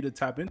that for me to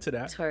tap into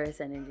that, Taurus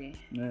energy.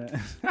 Yeah.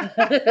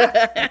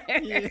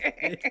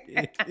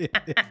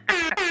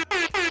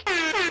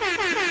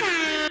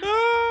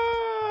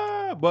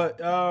 But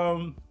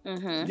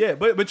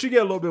but you get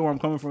a little bit where I'm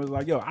coming from. It's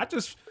like, yo, I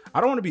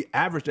don't want to be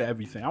average at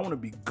everything. I want to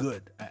be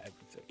good at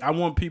everything. I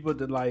want people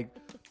to like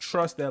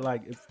trust that,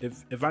 like,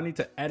 if I need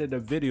to edit a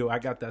video, I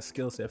got that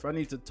skill set. If I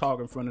need to talk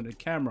in front of the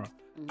camera,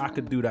 I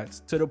could do that,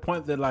 to the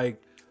point that like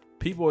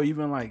people are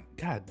even like,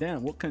 God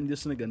damn, what can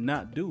this nigga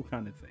not do,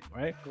 kind of thing,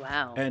 right?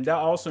 Wow. And that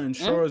also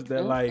ensures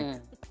that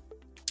like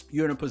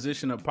you're in a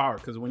position of power,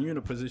 because when you're in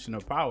a position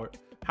of power,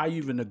 how you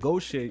even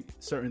negotiate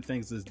certain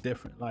things is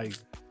different. Like,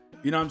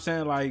 you know what I'm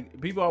saying?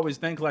 Like, people always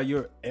think like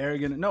you're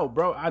arrogant. No,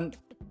 bro.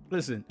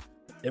 Listen.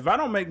 If I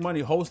don't make money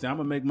hosting, I'm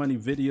gonna make money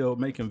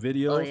making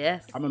videos. Oh,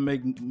 yes. I'm gonna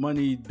make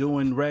money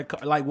doing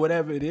like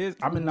whatever it is.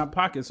 I'm in that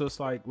pocket. So it's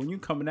like, when you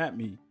coming at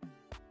me,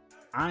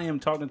 I am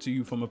talking to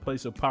you from a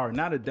place of power,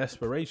 not a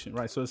desperation,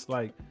 right? So it's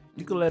like,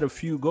 you can let a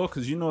few go,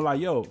 because you know,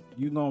 like, yo,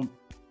 you're gonna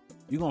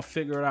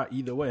figure it out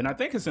either way. And I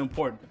think it's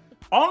important.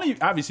 Only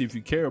obviously if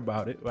you care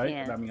about it, right?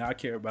 Yeah. I mean, I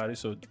care about it,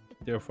 so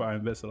therefore I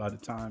invest a lot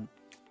of time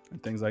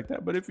and things like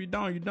that. But if you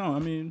don't, you don't. I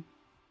mean,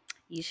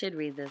 you should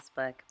read this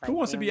book. Who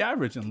wants to be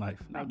average in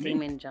life? By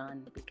Daymond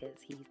John,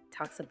 because he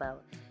talks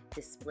about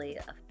display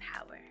of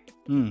power.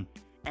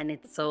 And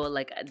it's so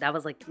like, that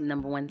was like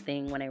number one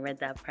thing when I read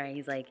that part.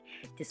 He's like,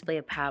 display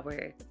of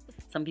power.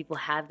 Some people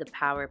have the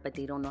power, but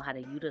they don't know how to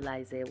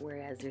utilize it.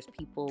 Whereas there's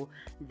people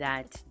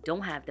that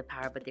don't have the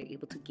power, but they're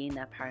able to gain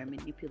that power and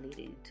manipulate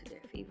it into their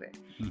favor.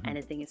 And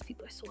the thing is,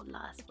 people are so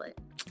lost, but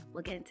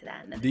we'll get into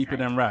that another Deeper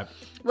time. than rap.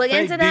 We'll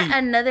get into that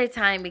another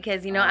time,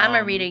 because, you know, I'm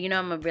a reader. You know,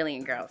 I'm a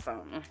brilliant girl.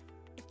 So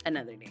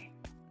another day.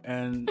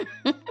 And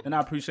I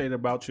appreciate it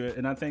about you.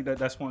 And I think that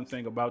that's one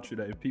thing about you,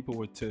 that if people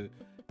were to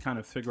kind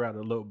of figure out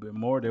a little bit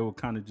more, they will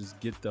kind of just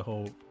get the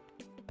whole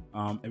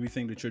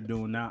everything that you're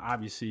doing now.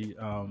 Obviously,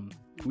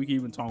 we can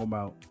even talk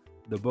about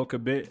the book a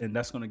bit, and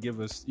that's going to give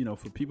us, you know,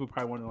 for people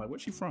probably wondering like,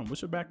 where's she from,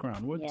 what's her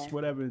background,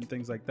 whatever, and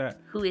things like that.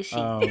 Who is she?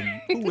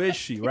 Who is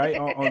she, right?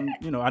 on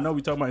you know, I know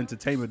we talk about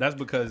entertainment. That's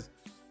because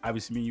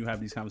obviously me and you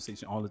have these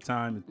conversations all the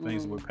time, and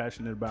things that we're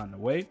passionate about in a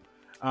way.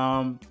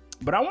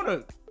 But I want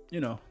to, you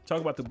know, talk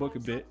about the book a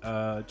bit.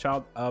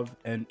 Child of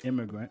an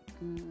Immigrant.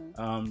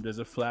 There's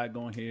a flag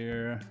on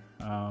here.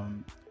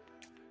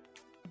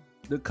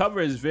 The cover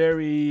is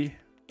very...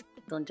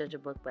 Don't judge a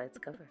book by its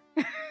cover.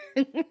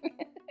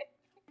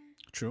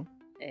 True.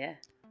 Yeah.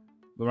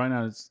 But right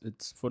now,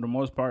 it's for the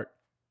most part,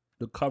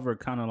 the cover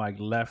kind of like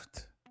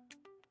left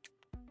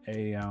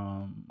a...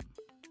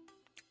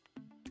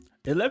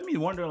 It left me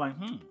wondering like,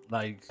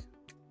 like...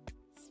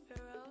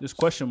 There's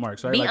question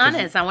marks, right? Be like,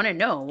 honest. I want to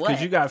know what.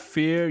 Because you got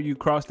fear, you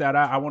crossed that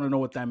out. I want to know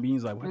what that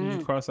means. Like, why did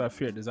you cross that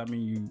fear? Does that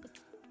mean you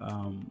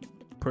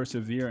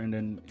persevere and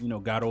then,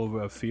 got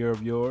over a fear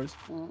of yours.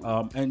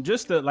 And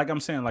just like I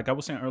was saying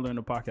earlier in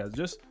the podcast,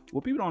 just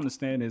what people don't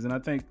understand is, and I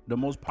think the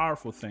most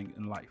powerful thing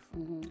in life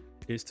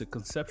is to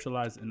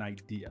conceptualize an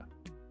idea.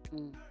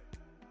 Look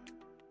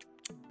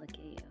at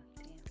you.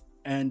 Damn.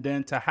 And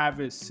then to have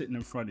it sitting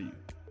in front of you.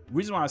 The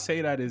reason why I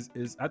say that is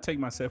I take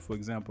myself for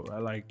example. I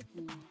like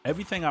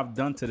everything I've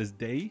done to this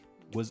day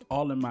was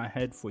all in my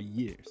head for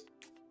years.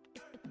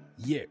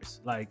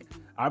 Like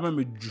I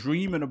remember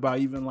dreaming about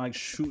even like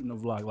shooting a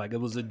vlog. Like it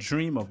was a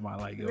dream of mine.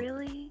 Like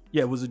really?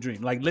 Yeah, it was a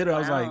dream. Like literally, I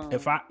was like,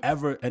 if I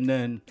ever, and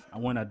then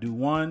when I do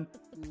one,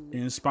 it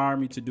inspired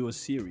me to do a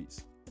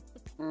series.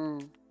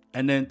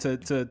 And then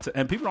to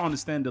and people don't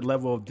understand the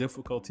level of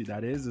difficulty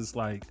that is. It's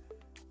like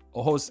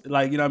a host,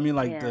 like, you know what I mean?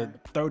 Like the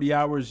 30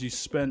 hours you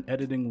spend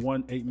editing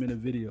one 8-minute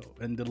video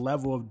and the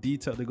level of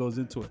detail that goes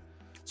into it.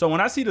 So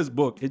when I see this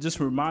book, it just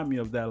reminds me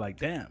of that. Like,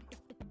 damn,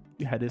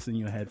 you had this in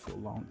your head for a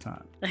long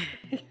time,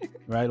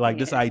 right? Like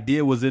this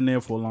idea was in there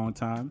for a long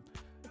time.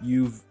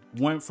 You've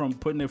went from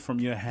putting it from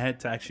your head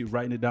to actually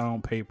writing it down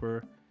on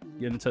paper,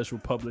 get in touch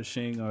with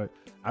publishing, or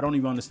I don't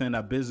even understand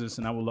that business,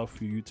 and I would love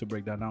for you to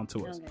break that down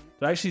to us.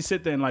 So actually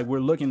sit there and like we're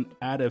looking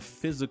at a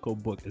physical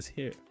book. It's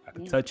here. I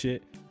can touch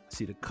it. I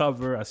see the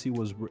cover. I see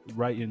what's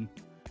written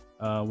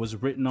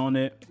on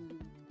it.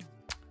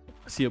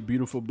 I see a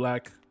beautiful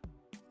black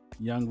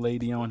young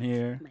lady on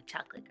here. My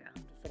chocolate girl.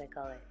 That's what I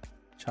call it.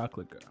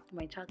 Chocolate girl.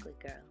 My chocolate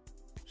girl.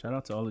 Shout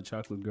out to all the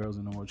chocolate girls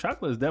in the world.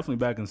 Chocolate is definitely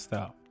back in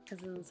style.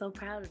 Because I'm so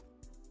proud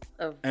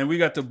of. And we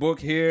got the book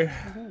here.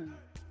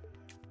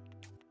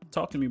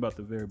 Talk to me about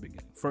the very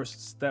beginning.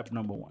 First, step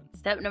number one.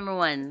 Step number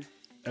one.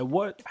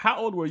 And how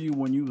old were you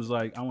when you was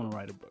like, I want to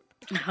write a book?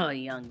 Oh,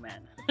 young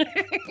man.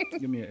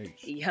 Give me an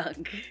age.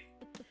 Young.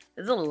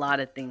 There's a lot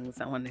of things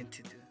I wanted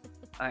to do.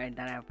 Or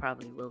that I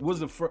probably will. What was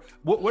the first?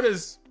 What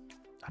is?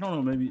 I don't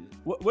know. Maybe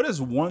what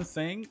is one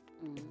thing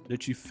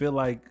that you feel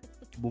like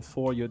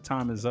before your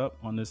time is up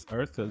on this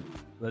earth? Because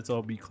let's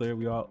all be clear,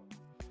 we all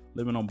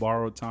living on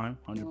borrowed time,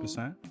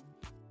 100%.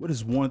 What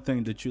is one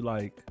thing that you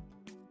like?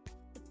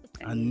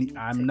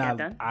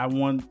 I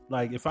want,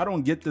 like, if I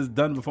don't get this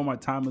done before my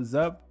time is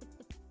up,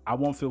 I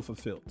won't feel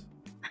fulfilled.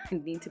 I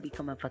need to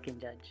become a fucking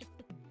judge.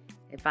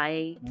 If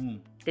I,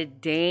 the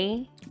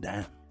day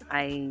damn,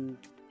 I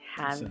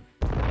have. Listen,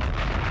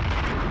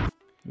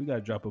 we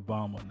gotta drop a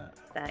bomb on that.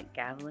 That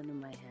gavel in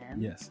my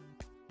hand. Yes.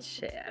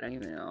 Shit, I don't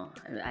even know.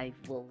 I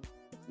will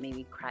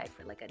maybe cry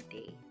for like a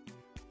day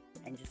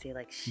and just say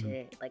like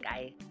shit. Like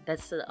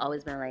that's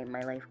always been like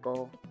my life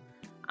goal.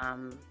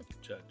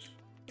 Judge.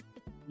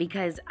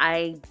 Because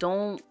I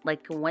don't,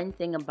 like, one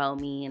thing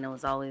about me, and it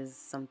was always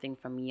something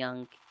from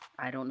young,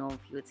 I don't know if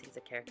you would say it's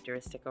a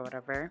characteristic or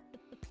whatever,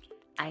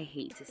 I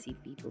hate to see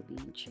people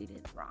being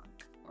treated wrong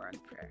or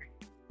unfair.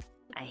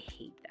 I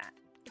hate that.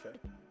 Okay.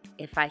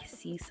 If I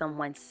see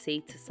someone say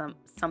to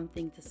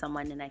something to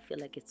someone and I feel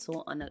like it's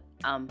so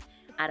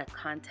out of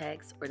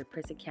context, or the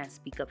person can't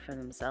speak up for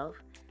themselves,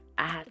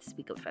 I have to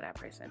speak up for that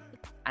person.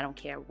 I don't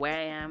care where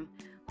I am,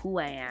 who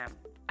I am,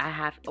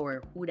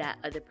 or who that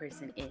other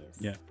person is.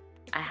 Yeah.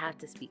 I have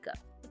to speak up.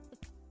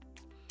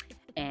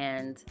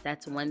 And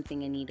that's one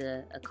thing I need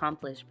to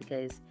accomplish,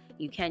 because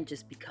you can't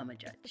just become a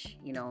judge,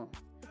 you know.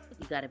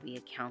 You got to be a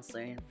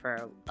counselor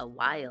for a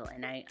while,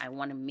 and I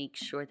want to make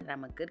sure that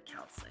I'm a good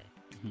counselor.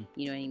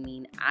 You know what I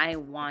mean? I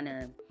want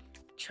to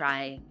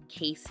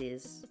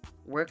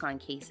work on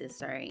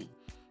cases,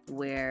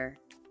 where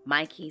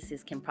my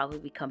cases can probably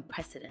become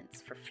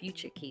precedents for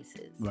future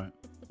cases. Right.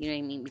 You know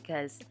what I mean?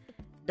 Because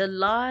the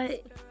law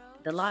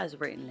is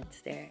written,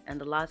 it's there, and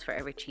the law is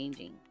forever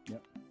changing.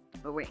 Yep.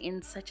 But we're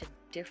in such a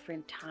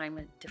different time,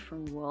 a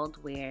different world,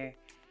 where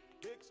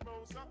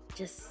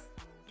just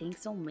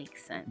things don't make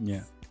sense.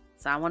 Yeah.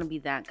 So I want to be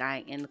that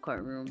guy in the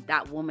courtroom,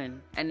 that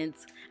woman. And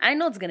I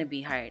know it's going to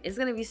be hard. It's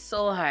going to be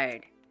so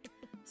hard.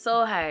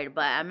 So hard.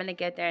 But I'm going to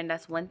get there, and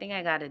that's one thing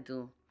I got to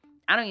do.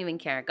 I don't even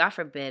care. God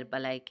forbid.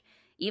 But like,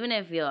 even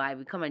if I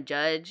become a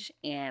judge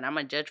and I'm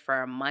a judge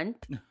for a month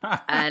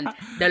and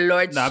the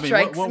Lord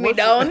strikes me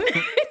down.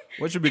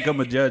 Once you become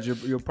a judge,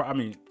 you're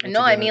probably.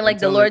 Like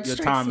the Lord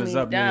strikes me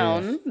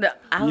down.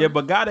 Yeah,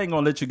 but God ain't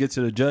gonna let you get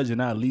to the judge and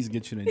not at least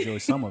get you to enjoy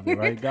some of it,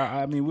 right?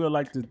 God, we would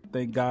like to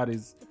think God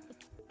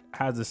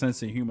has a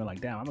sense of humor.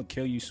 Like, damn, I'm gonna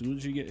kill you as soon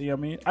as you get. You know what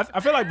I mean? I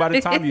feel like by the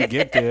time you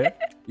get there,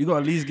 you're gonna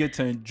at least get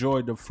to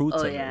enjoy the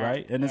fruits of it,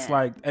 right? And it's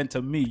like, and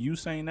to me, you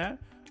saying that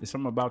is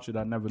something about you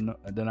that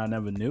I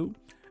never knew.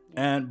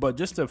 But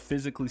just to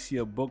physically see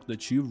a book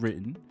that you've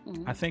written,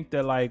 I think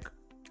that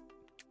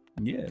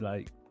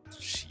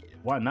shit,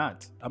 why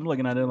not? I'm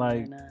looking at it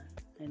like,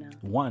 I know.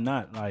 Why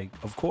not? Like,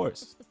 of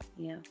course.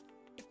 Yeah.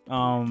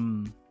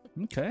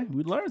 Okay,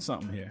 we learned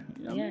something here.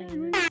 You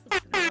know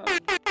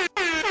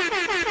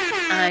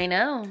I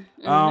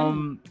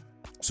know.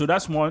 So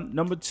that's one.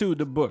 Number two,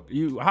 the book.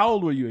 How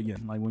old were you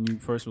again? Like when you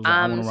first was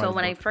like, so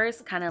when I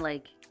first kind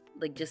of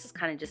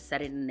just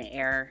set it in the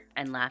air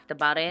and laughed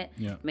about it,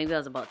 maybe I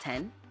was about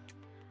 10.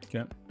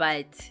 Okay.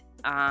 But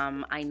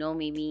I know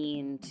maybe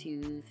in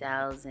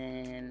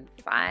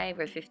 2005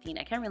 or 15,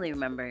 I can't really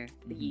remember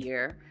the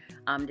year,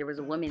 there was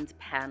a women's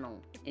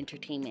panel,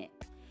 entertainment.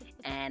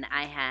 And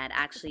I had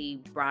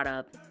actually brought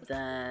up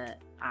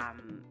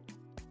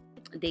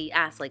they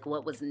asked like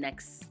what was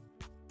next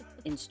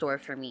in store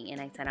for me. And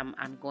I said, I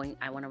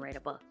want to write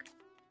a book.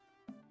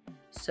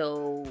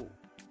 So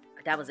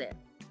that was it.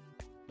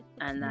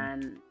 And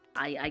then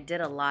I did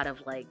a lot of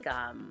like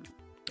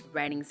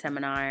writing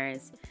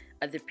seminars.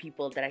 Other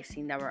people that I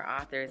seen that were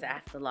authors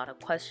asked a lot of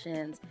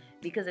questions,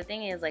 because the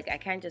thing is, like, I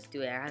can't just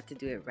do it. I have to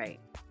do it right.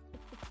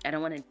 I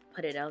don't want to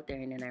put it out there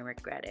and then I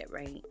regret it,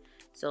 right?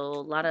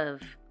 So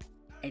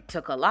it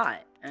took a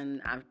lot.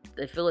 And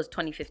if it was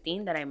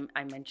 2015 that I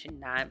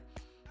mentioned that,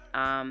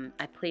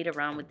 I played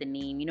around with the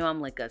name. You know,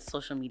 I'm like a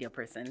social media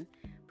person.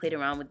 Played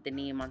around with the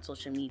name on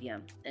social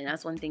media. And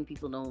that's one thing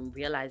people don't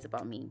realize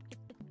about me.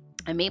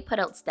 I may put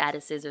out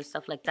statuses or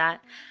stuff like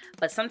that,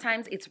 but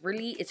sometimes it's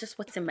just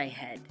what's in my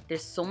head.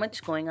 There's so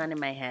much going on in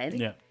my head.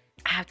 Yeah.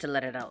 I have to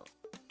let it out.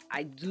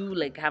 I do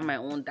like have my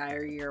own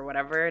diary or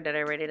whatever that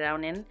I write it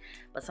down in,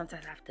 but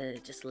sometimes I have to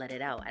just let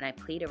it out. And I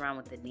played around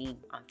with the name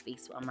on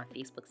my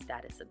Facebook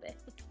status a bit.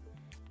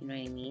 You know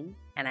what I mean?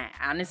 And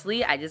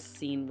I just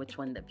seen which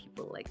one that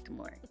people liked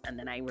more. And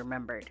then I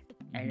remembered.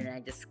 And then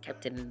I just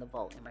kept it in the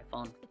vault in my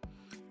phone.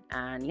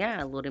 And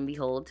yeah, lo and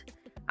behold,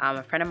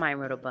 a friend of mine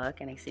wrote a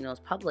book and I seen it was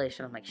published.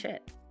 And I'm like,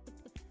 shit.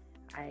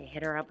 I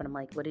hit her up and I'm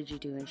like, what did you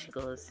do? And she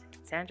goes,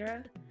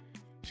 Sandra?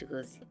 She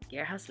goes,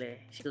 you're a hustler.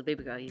 She goes,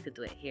 baby girl, you could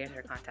do it. Here's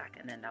her contact.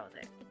 And then that was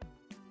it.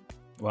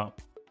 Wow.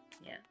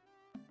 Yeah.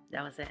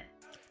 That was it.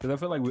 Because I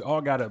feel like we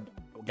all got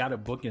a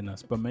book in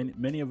us, but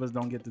many of us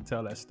don't get to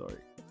tell that story.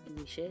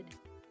 We should.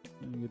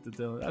 You get to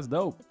tell. That's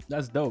dope.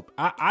 That's dope.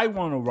 I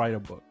want to write a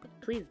book.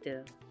 Please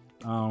do.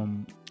 I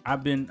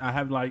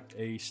have like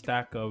a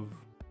stack of,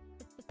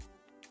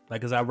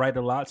 like, cause I write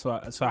a lot,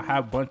 so I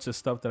have a bunch of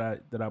stuff that I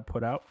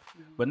put out.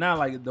 Mm-hmm. But now,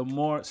 like,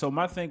 so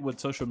my thing with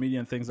social media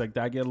and things like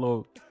that, I get a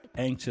little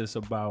anxious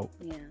about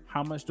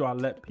how much do I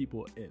let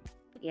people in.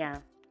 Yeah.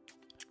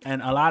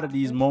 And a lot of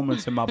these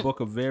moments in my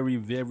book are very,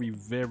 very,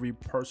 very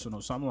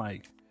personal. So I'm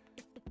like,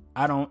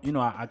 I don't,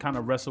 I kind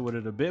of wrestle with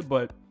it a bit,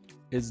 but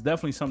it's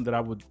definitely something that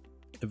I would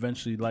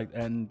eventually like.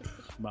 And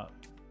my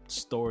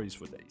stories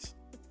for days.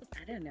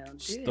 I don't know.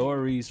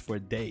 Stories for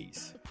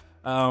days.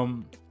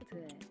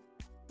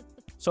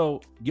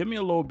 So give me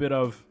a little bit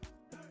of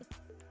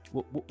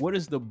what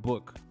is the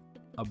book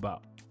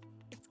about?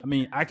 I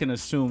mean, I can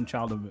assume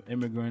child of an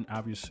immigrant,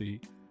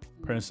 obviously.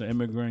 Parents of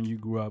immigrant, you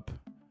grew up,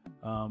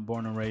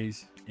 born and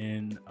raised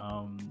in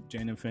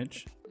Jane and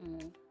Finch.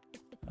 Mm-hmm.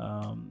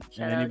 And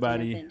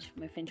anybody, Jane and Finch,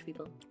 my Finch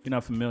people. If you're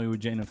not familiar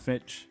with Jane and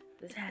Finch.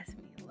 This has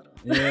me a little.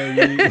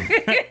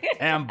 Yeah.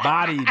 And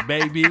bodied,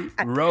 baby.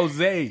 Rose.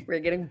 We're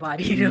getting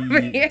bodied over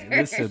here.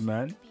 Listen,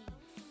 man.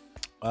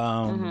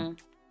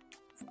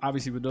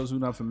 Obviously, for those who are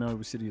not familiar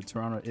with the city of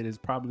Toronto, it is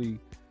probably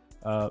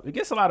it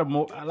gets a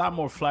lot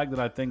more flag than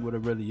I think what it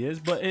really is,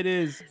 but it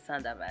is. It's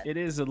not that bad. It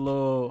is a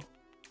little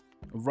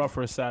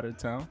rougher side of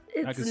town.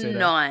 I can say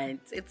not. That.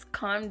 It's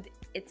calmed.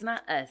 It's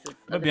not us. It's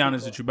I'll be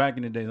honest with you. Back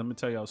in the days, let me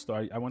tell you a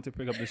story. I went to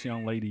pick up this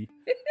young lady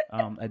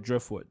at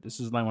Driftwood.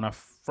 This is like when I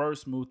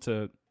first moved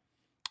to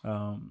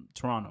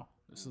Toronto.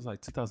 This is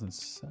like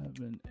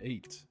 2007,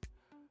 8.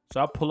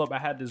 So I pull up. I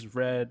had this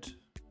red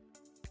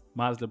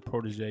Mazda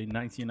Protege,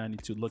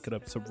 1992. Look it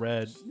up. It's a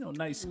red,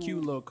 nice,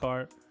 cute little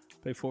car.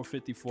 Pay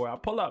 $454. I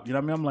pull up. You know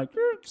what I mean? I'm like,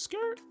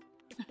 skirt.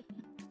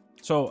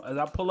 So as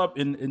I pull up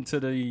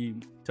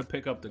to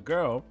pick up the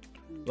girl,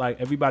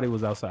 like everybody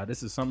was outside.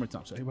 This is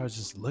summertime, so everybody's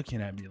just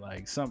looking at me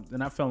like something.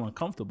 And I felt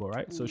uncomfortable,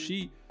 right? Mm-hmm. So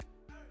she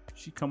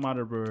come out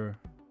of her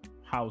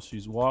house.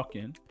 She's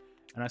walking,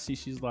 and I see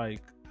she's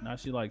like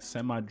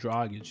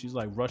semi-jogging. She's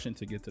like rushing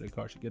to get to the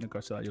car. She get in the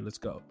car. She's like, yo, let's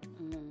go.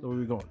 Mm-hmm. So where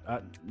we going?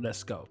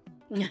 Let's go.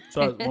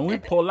 So when we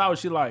pull out,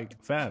 she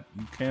like, fam,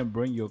 you can't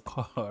bring your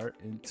car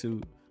into.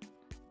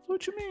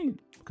 What you mean?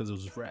 Because it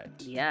was red.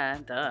 Yeah,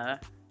 duh.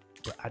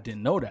 But I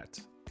didn't know that.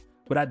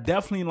 But I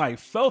definitely like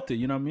felt it.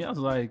 You know what I mean? I was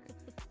like,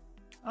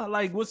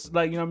 what's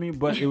like, you know what I mean?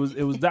 But it was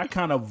that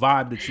kind of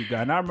vibe that you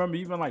got. And I remember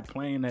even like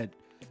playing at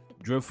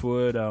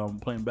Driftwood,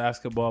 playing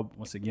basketball.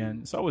 Once again,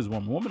 it's always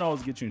women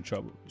always get you in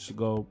trouble. You should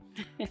go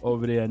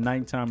over there at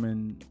nighttime,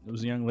 and there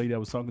was a young lady I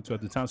was talking to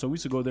at the time. So we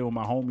used to go there with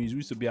my homies. We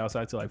used to be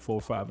outside till like 4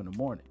 or 5 in the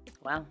morning.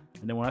 Wow.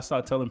 And then when I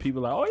started telling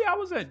people like, oh yeah,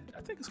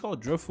 I think it's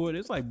called Driftwood.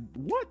 It's like,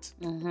 what?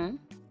 Mm-hmm.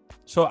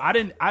 So I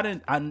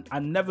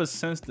never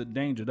sensed the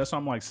danger. That's why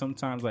I'm like,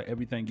 sometimes like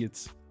everything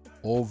gets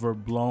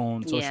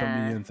overblown, social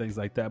media and things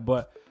like that.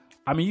 But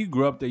I mean, you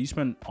grew up there. You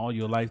spent all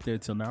your life there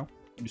till now.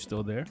 You're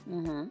still there.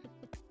 Mm-hmm.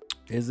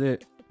 Is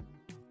it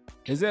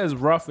as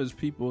rough as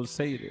people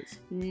say it is?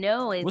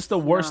 No, it's What's the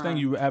worst thing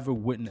you ever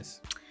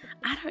witnessed?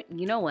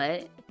 You know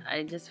what?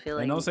 I just feel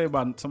like... And don't say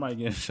about somebody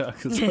getting shot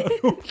because I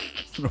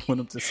don't want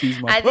them to seize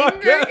my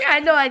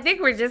podcast. I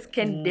think we're just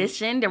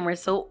conditioned and we're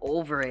so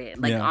over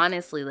it. Like,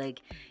 honestly,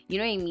 like, you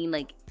know what I mean?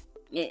 Like,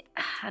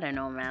 I don't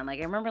know, man.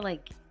 Like, I remember,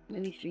 like,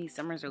 maybe 3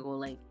 summers ago,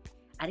 like,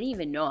 I didn't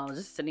even know. I was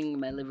just sitting in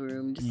my living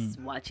room, just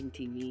watching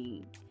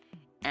TV,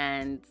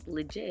 and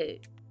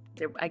legit,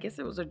 I guess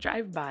it was a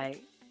drive-by.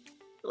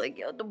 Like,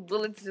 yo, the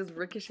bullets just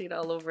ricocheted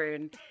all over,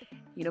 and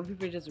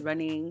people are just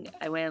running.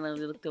 I went and I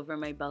looked over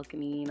my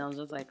balcony, and I was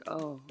just like,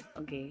 oh,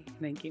 okay. And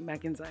then came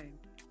back inside.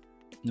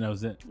 And that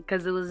was it.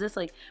 Because it was just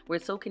like, we're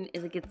so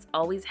it's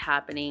always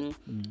happening.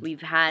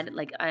 We've had,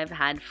 I've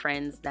had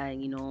friends that,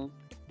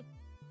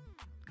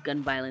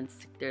 gun violence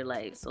took their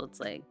life. So it's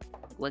like,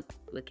 what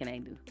can I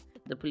do?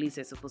 The police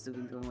are supposed to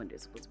be doing what they're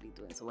supposed to be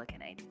doing. So what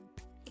can I do?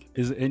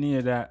 Is any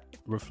of that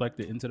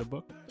reflected into the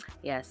book?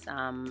 Yes,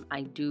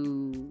 I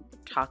do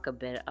talk a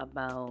bit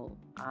about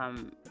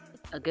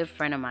a good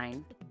friend of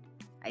mine.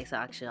 I used to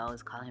actually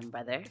always call him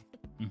brother.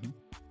 Mm-hmm.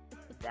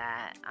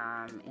 That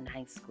in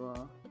high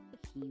school,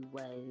 he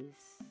was,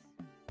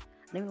 I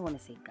don't even want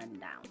to say gunned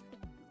down,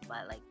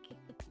 but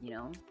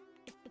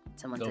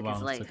someone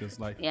took his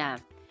life. Yeah.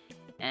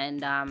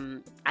 And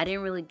I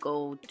didn't really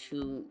go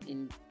too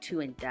in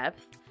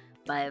depth,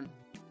 but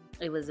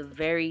it was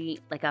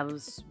I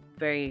was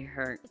very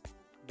hurt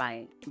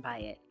by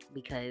it,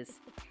 because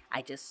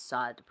I just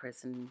saw the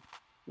person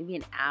maybe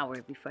an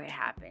hour before it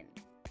happened.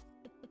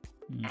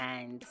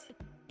 And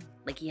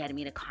he had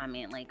made a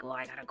comment like, well,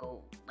 I gotta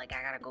go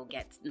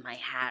get my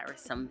hat or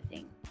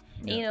something.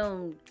 Yeah.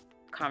 And,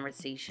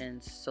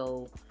 conversations.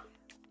 So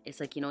it's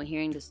like,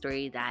 hearing the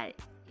story that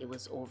it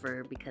was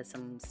over because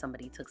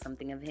somebody took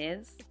something of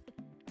his,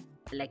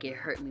 it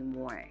hurt me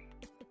more.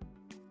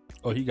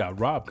 Oh, he got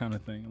robbed kind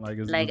of thing.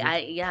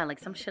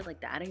 Some shit like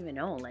that. I don't even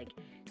know.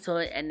 So,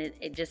 and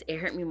it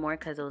hurt me more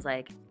because it was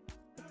like,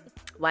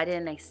 why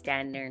didn't I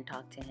stand there and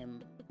talk to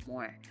him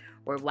more?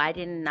 Or why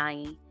didn't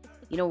I,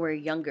 we're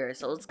younger,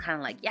 so it's kind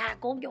of like, yeah,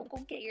 go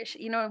get your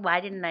shit.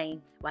 Why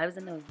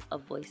wasn't a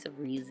voice of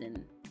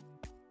reason?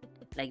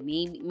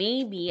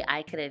 Maybe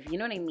I could have, you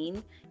know what I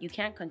mean? You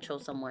can't control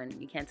someone.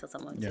 You can't tell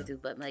someone what to do.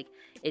 But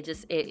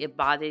it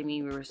bothered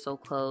me. We were so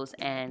close,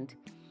 and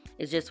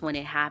it's just when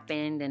it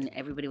happened and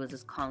everybody was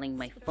just calling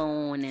my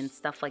phone and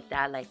stuff like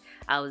that.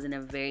 I was in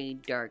a very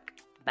dark,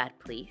 bad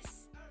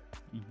place.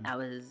 Mm-hmm. I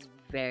was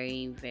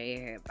very, very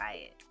hurt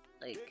by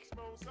it.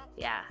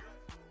 Yeah,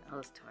 I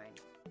was torn.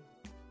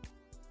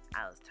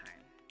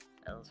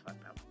 That was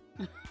fucked up.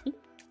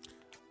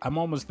 I'm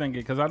almost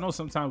thinking, because I know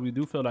sometimes we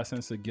do feel that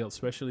sense of guilt,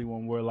 especially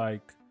when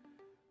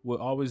we'll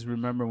always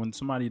remember when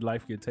somebody's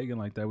life get taken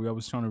like that. We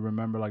always trying to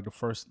remember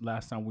the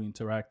last time we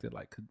interacted,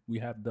 could we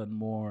have done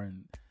more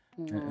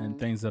and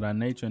things of that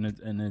nature.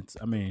 And it's,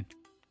 I mean,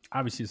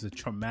 obviously it's a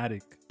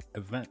traumatic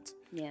event.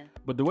 Yeah.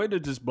 But the way that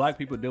just black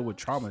people deal with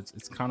trauma,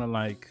 it's kind of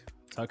like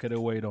tuck it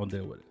away, don't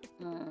deal with it.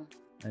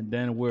 And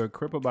then we're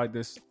crippled by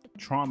this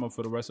trauma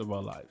for the rest of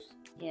our lives.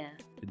 Yeah.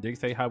 It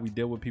dictates how we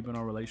deal with people in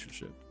our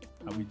relationship,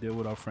 how we deal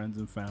with our friends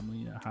and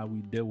family, how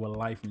we deal with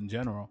life in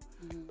general.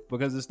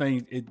 Because this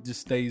thing, it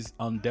just stays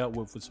undealt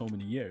with for so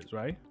many years,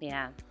 right?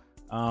 Yeah.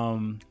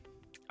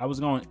 I was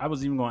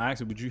even going to ask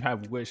you, would you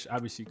have wished,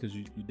 obviously, because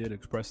you did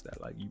express that,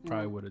 you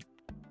probably would have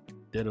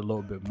did a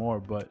little bit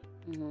more, but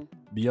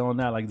beyond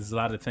that, there's a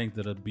lot of things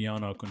that are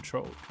beyond our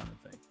control kind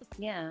of thing.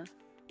 Yeah.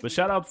 But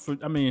shout out for,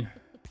 damn,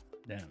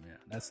 yeah,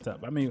 that's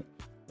tough.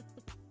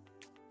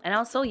 And I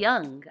was so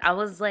young. I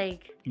was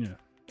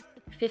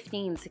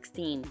 15,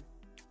 16.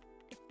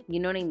 You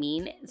know what I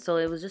mean? So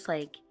it was just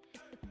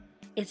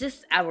it's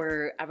just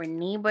our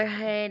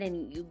neighborhood,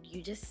 and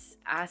you just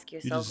ask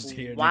yourself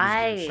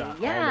why.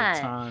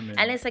 Yeah.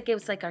 And it's it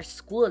was our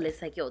school.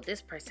 It's yo,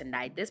 this person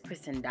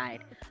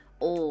died.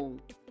 Oh,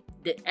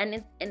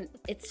 and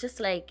it's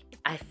just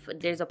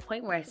there's a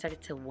point where I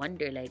started to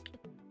wonder,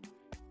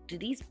 do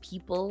these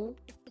people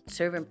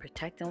serve and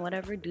protect and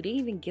whatever? Do they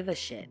even give a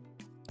shit?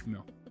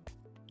 No.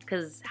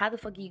 Because how the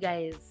fuck are you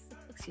guys,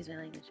 excuse my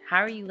language, how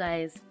are you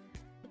guys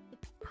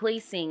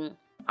placing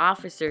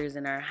officers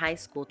in our high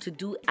school to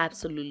do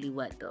absolutely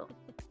what though?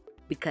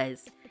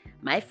 Because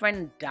my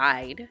friend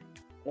died,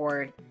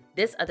 or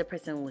this other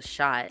person was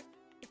shot,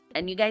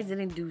 and you guys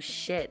didn't do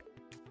shit.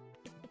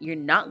 You're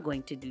not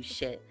going to do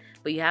shit,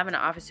 but you have an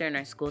officer in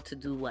our school to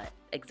do what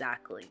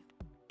exactly?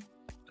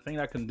 I think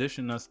that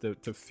conditioned us to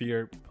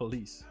fear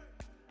police.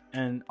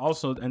 And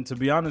also, and to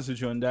be honest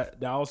with you, and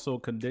that also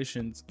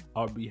conditions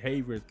our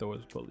behavior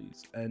towards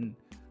police, and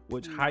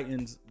which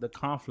heightens the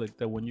conflict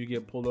that when you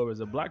get pulled over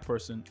as a black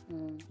person,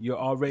 you're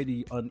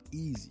already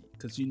uneasy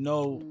because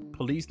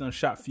police done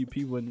shot few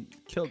people and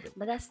killed them.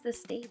 But that's the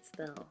States,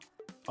 though.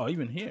 Oh,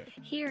 even here.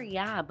 Here,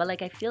 yeah, but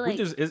I feel like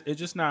it's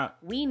just not.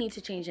 We need to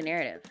change the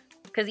narrative.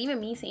 Because even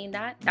me saying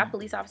that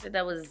police officer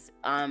that was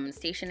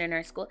stationed in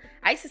our school,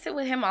 I used to sit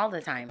with him all the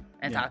time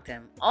and talk to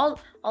him all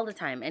the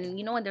time. And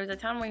you know what? There was a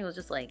time where he was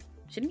just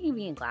shouldn't he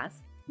be in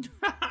class?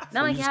 So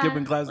I'm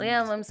skipping class. Well,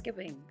 yeah, I'm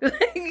skipping.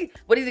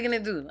 What is he gonna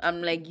do?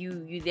 I'm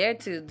you there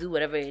to do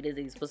whatever it is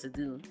that he's supposed to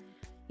do.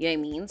 You know what I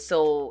mean?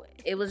 So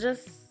it was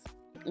just,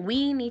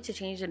 we need to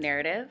change the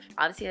narrative.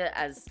 Obviously,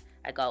 as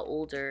I got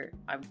older,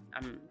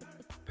 I'm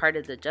part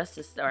of the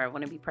justice, or I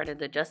want to be part of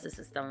the justice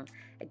system,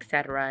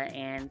 etc.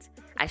 And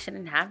I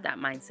shouldn't have that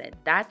mindset.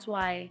 That's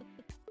why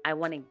I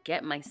want to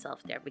get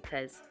myself there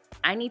because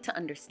I need to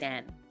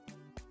understand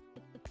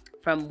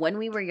from when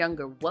we were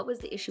younger, what was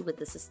the issue with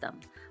the system?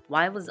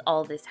 Why was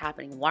all this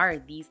happening? Why are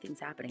these things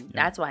happening?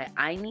 Yeah. That's why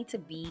I need to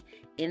be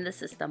in the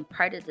system,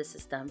 part of the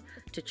system,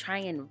 to try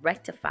and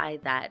rectify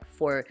that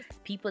for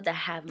people that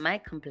have my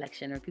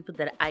complexion or people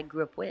that I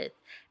grew up with.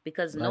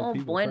 Because no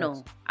bueno,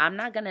 first. I'm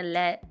not gonna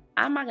let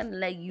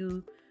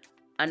you,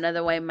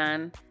 another white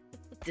man,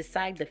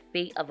 decide the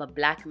fate of a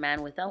black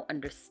man without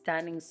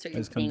understanding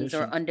certain things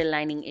or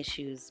underlining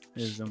issues.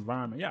 His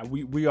environment. Yeah,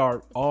 we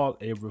are all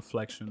a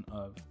reflection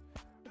of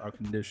our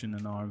condition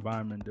and our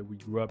environment that we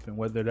grew up in,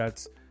 whether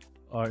that's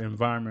our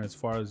environment as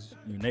far as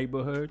your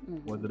neighborhood,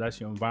 whether that's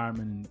your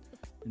environment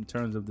in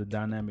terms of the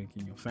dynamic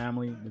in your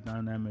family, the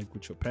dynamic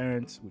with your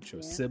parents, with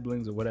your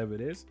siblings, or whatever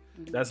it is.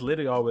 That's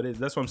literally all it is.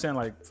 That's what I'm saying.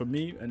 Like for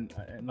me, and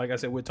like I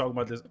said, we were talking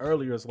about this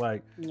earlier. It's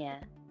like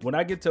when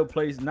I get to a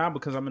place now,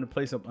 because I'm in a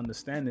place of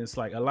understanding, it's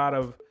like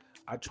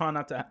I try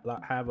not to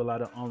have a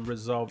lot of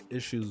unresolved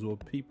issues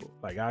with people.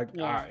 Like I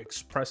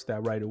express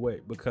that right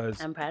away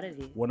because I'm proud of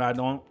you. When I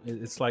don't,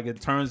 it's like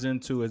it turns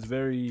into, it's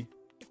very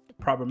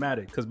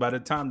problematic because by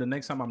the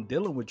next time I'm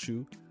dealing with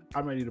you,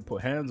 I'm ready to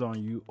put hands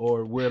on you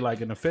or we're like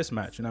in a fist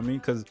match. You know what I mean?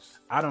 Because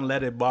I don't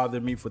let it bother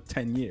me for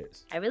 10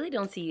 years. I really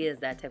don't see you as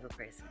that type of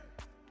person.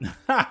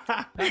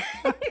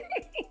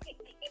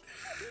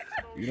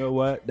 You know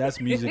what? That's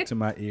music to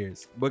my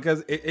ears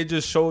because it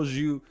just shows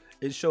you,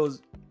 it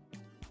shows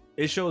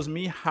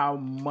me how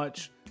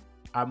much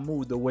I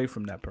moved away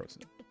from that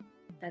person.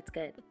 That's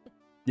good.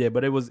 Yeah,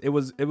 but it was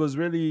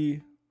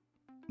really,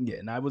 yeah.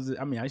 And I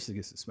used to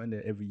get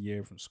suspended every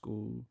year from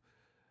school.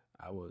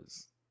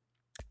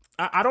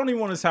 I don't even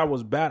want to say I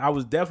was bad. I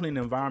was definitely in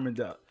an environment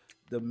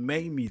that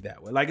made me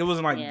that way. Like it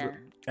wasn't like,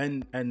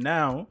 and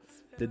now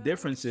the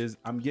difference is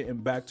I'm getting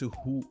back to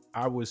who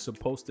I was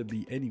supposed to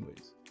be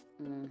anyways.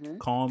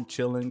 Calm,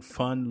 chilling,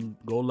 fun,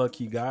 go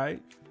lucky guy.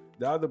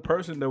 The other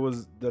person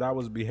that I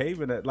was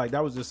behaving at, like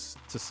that was just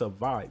to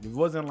survive. It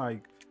wasn't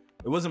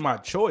my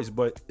choice,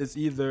 but it's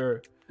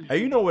either, and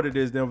you know what it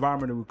is, the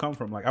environment that we come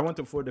from. Like I went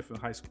to 4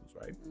 different high schools,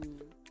 right?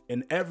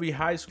 In every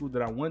high school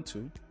that I went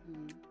to,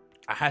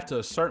 I had to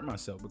assert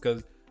myself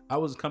because I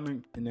was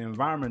coming in an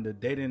environment that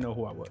they didn't know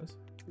who I was.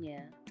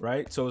 Yeah.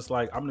 Right? So it's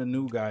like I'm the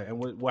new guy, and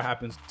what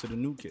happens to the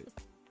new kid?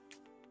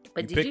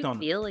 But did you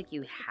feel like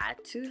you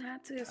had to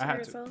assert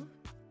yourself?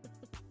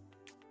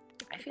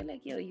 I feel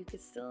like, you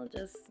could still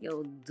just,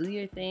 do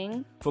your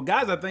thing. For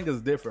guys, I think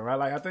it's different, right?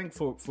 Like, I think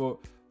for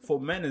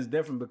men, it's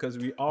different because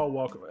we all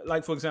walk,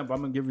 like, for example,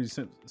 I'm going to give you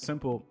a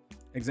simple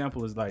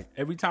example is like,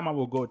 every time I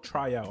would go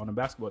try out on a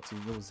basketball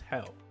team, it was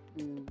hell.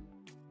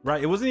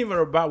 Right? It wasn't even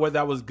about whether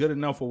I was good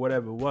enough or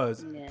whatever it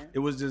was. Yeah. It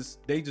was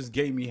just, they just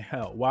gave me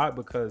hell. Why?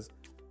 Because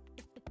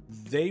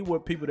they were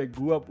people they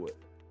grew up with.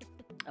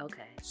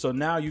 Okay. So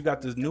now you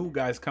got this new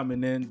guys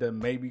coming in that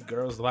maybe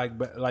girls like, you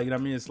know what I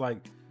mean? It's like,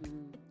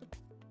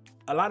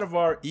 a lot of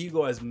our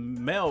ego as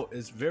male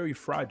is very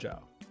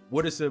fragile.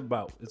 What is it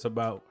about? It's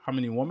about how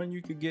many women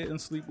you could get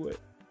and sleep with,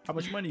 how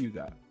much money you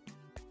got.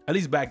 At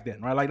least back then,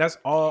 right? Like that's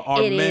all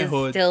our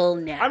manhood. Is still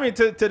now. I mean,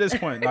 to this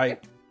point,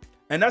 like,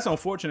 and that's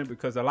unfortunate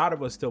because a lot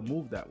of us still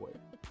move that way.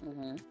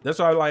 That's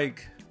why,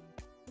 like,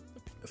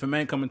 if a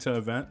man come into an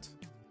event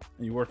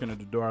and you're working at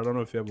the door, I don't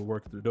know if you ever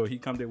worked at the door. He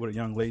come there with a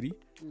young lady.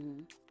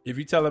 If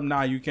you tell him,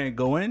 nah, you can't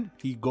go in,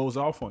 he goes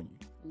off on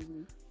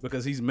you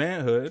because his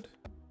manhood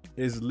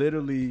is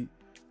literally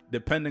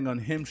depending on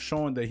him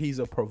showing that he's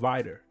a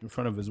provider in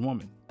front of his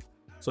woman.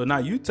 So now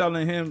you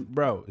telling him,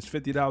 bro, it's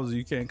 $50,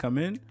 you can't come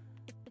in.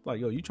 Like,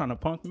 yo, you trying to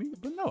punk me?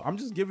 But no, I'm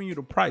just giving you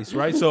the price,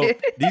 right? So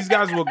these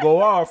guys will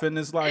go off and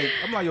it's like,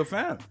 I'm like, yo,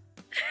 fam.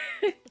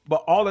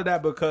 But all of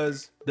that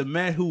because the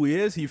man who he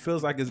is, he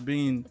feels like it's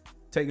being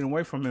taken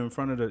away from him in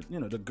front of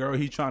the girl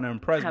he's trying to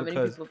impress. How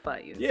many people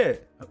fight you? Yeah.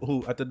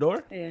 Who, at the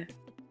door? Yeah.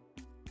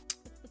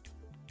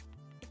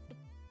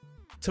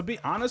 To be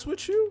honest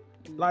with you,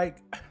 like,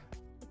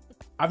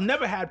 I've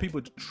never had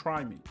people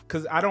try me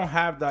because I don't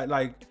have that,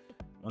 like,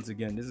 once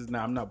again,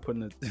 I'm not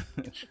putting it,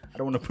 I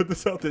don't want to put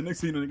this out there next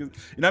to you niggas. You know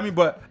what I mean?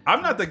 But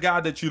I'm not the guy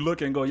that you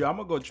look and go, yo, I'm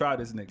going to go try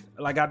this nigga.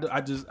 Like, I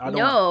don't.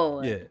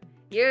 No. Yeah.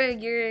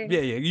 You're.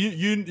 Yeah.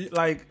 You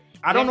like,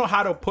 I don't know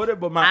how to put it,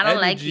 but my energy. I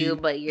don't like you,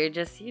 but you're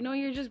just,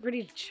 you're just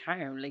pretty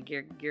charmed. Like,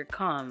 you're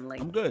calm. Like,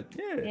 I'm good.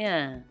 Yeah.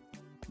 Yeah.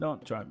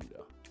 Don't try me,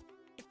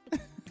 though.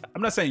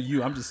 I'm not saying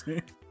you, I'm just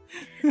saying.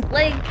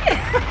 Like,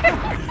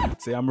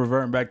 see, I'm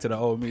reverting back to the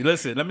old me.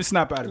 Listen, let me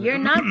snap out of it. You're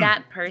not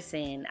that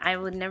person. I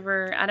would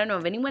never. I don't know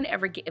if anyone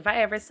ever. If I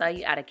ever saw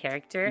you out of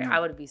character, I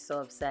would be so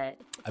upset.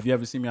 Have you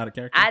ever seen me out of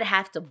character? I'd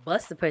have to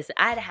bust the person.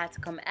 I'd have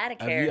to come out of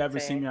character. Have you ever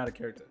seen me out of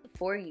character?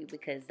 For you,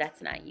 because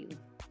that's not you.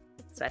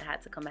 So I'd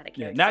have to come out of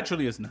character. Yeah,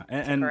 naturally it's not.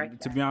 And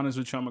to be honest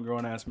with you, I'm a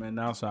grown ass man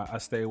now, so I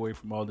stay away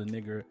from all the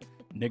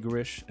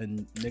niggerish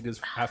and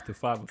niggas after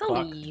 5 o'clock.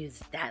 Don't use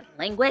that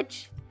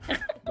language. But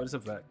it's a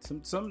fact.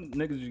 Some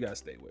niggas you gotta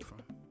stay away from.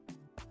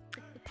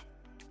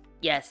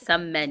 Yes,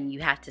 some men you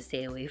have to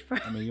stay away from.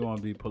 I mean, you want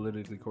to be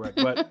politically correct,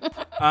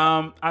 but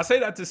I say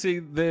that to say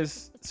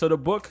this. So the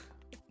book,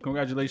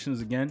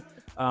 congratulations again.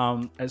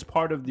 As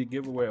part of the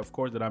giveaway, of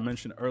course, that I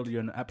mentioned earlier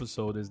in the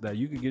episode, is that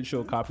you can get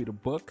your copy of the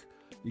book.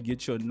 You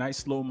get your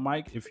nice little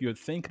mic. If you're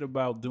thinking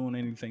about doing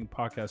anything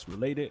podcast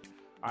related,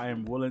 I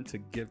am willing to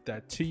give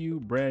that to you,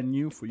 brand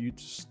new, for you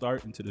to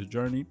start into this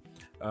journey.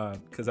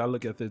 Because I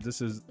look at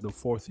this is the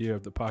 4th year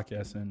of the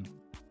podcast, and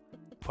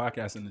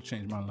podcasting to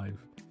change my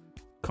life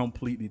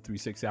completely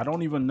 360. I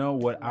don't even know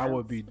what I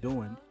would be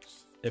doing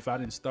if I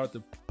didn't start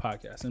the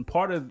podcast. And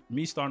part of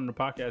me starting the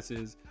podcast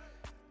is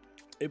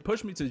it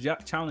pushed me to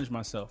challenge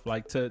myself,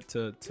 like to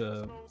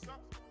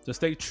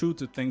stay true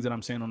to things that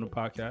I'm saying on the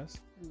podcast.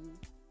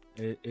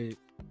 It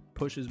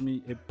pushed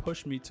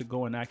me to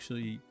go and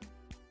actually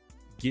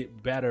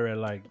get better at,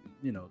 like,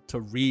 you know, to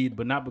read,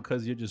 but not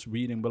because you're just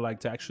reading, but like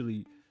to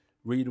actually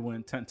read with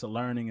intent to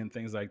learning and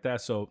things like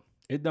that. So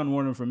it done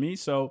working for me.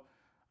 So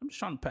I'm just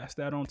trying to pass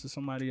that on to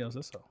somebody else.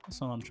 That's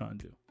all I'm trying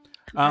to do.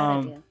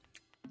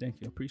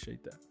 Thank you. I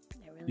appreciate that.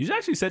 Really you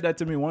actually said that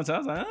to me once. I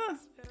was like,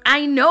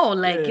 I know,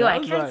 like, I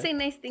can't say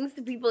nice things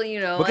to people, you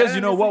know. Because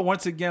you know what?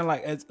 Once again,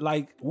 like, it's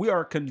like we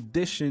are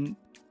conditioned,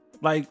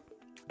 like,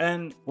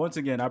 and once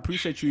again, I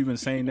appreciate you even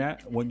saying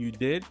that when you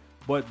did,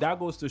 but that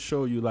goes to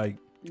show you, like,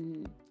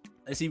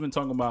 it's even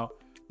talking about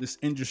this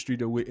industry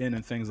that we're in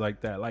and things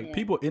like that. Like,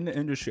 people in the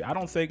industry, I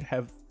don't think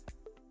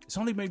it's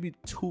only maybe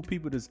 2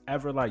 people that's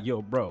ever like,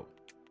 yo, bro,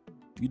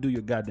 you do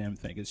your goddamn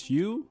thing. It's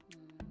you,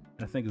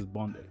 and I think it's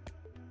Bonde.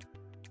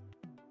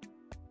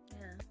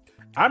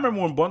 I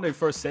remember when Bonde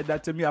first said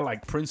that to me, I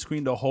like print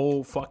screened the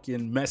whole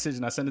fucking message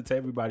and I sent it to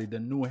everybody that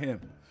knew him.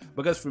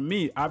 Because for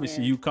me,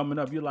 obviously, you coming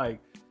up, you're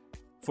like,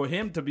 for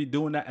him to be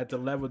doing that at the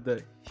level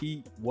that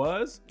he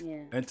was,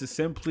 and to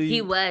simply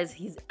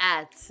he's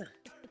at.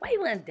 Why you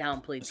want to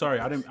downplay? Sorry,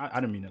 I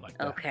didn't mean it like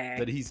that. Okay,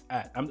 that he's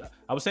at.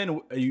 I was saying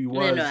he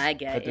was. No, I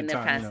get at in the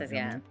time, past,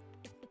 you know.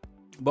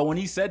 But when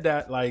he said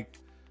that, like,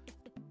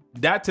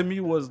 that to me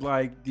was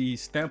like the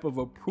stamp of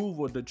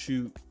approval that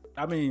you.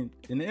 I mean,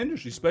 in the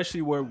industry,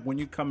 especially where when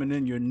you're coming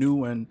in, you're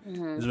new, and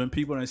there's been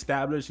people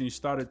established, and you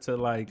started to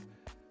like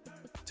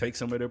take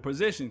some of their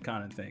position,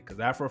 kind of thing. Because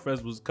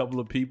Afrofest was a couple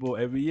of people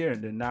every year,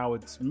 and then now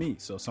it's me,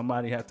 so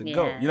somebody had to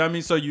go. You know what I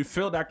mean? So you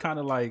feel that kind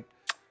of like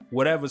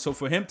whatever. So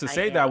for him to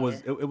say that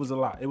was it was a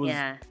lot. It was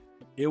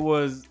it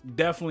was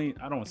definitely,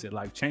 I don't want to say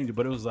life changing,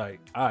 but it was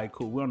like, all right,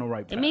 cool, we're on the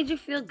right path. It made you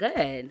feel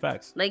good.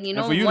 Facts. Like, you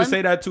know, and for you to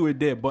say that too, it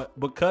did. But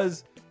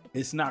because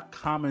it's not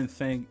common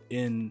thing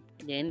in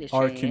the industry,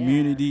 our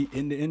community,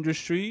 in the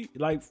industry,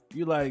 like,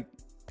 you're like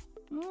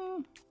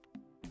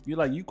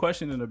you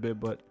question it a bit,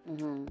 but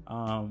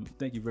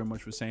thank you very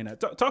much for saying that.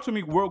 Talk to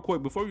me real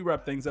quick before we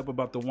wrap things up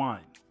about the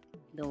wine.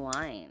 The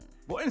wine.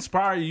 What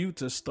inspired you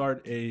to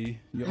start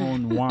your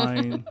own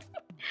wine?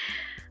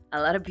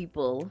 A lot of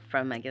people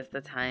from, I guess,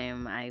 the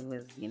time I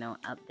was, you know,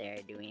 up there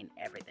doing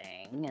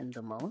everything and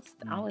the most,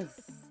 I was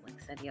like,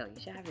 said, yo,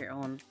 you should have your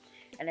own.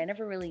 And I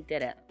never really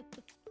did it.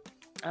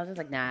 I was just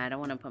like, nah, I don't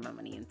want to put my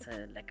money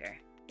into liquor.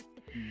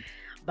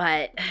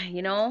 But,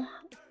 you know,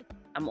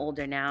 I'm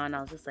older now, and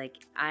I was just like,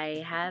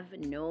 I have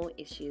no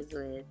issues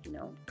with, you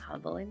know,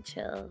 Cabo and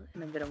chill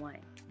and a bit of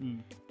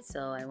wine.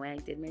 So I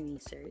went, I did my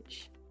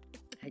research.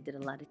 I did a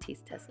lot of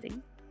taste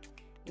testing.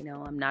 You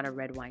know, I'm not a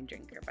red wine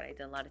drinker, but I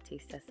did a lot of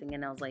taste testing,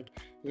 and I was like,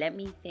 let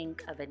me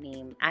think of a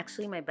name.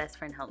 Actually, my best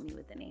friend helped me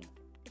with the name.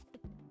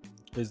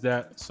 Is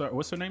that, sorry,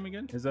 what's her name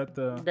again? Is that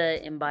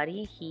the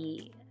Embody?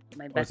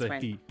 My best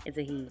friend. He? It's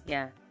a he,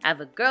 yeah. I have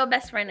a girl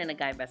best friend and a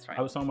guy best friend.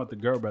 I was talking about the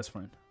girl best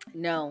friend.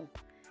 No,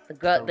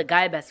 the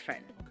guy best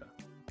friend.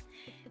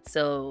 Okay.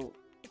 So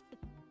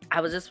I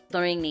was just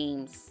throwing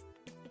names.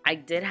 I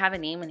did have a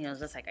name, and he was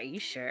just like, are you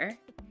sure?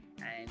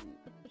 And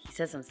he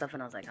said some stuff,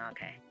 and I was like, oh,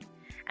 okay.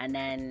 And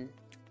then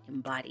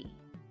Embody.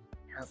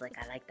 And I was like,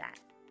 I like that.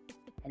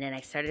 And then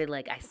I started,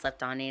 like, I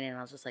slept on it, and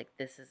I was just like,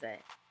 this is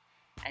it.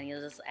 And he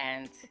was just,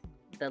 and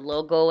the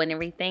logo and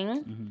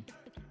everything.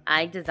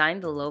 I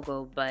designed the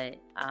logo, but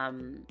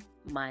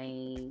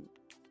my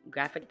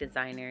graphic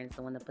designer is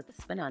the one that put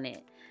the spin on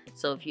it.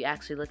 So if you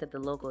actually look at the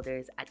logo,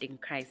 there's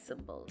Adinkrai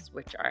symbols,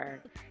 which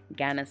are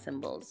Ghana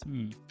symbols,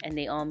 and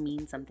they all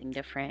mean something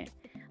different.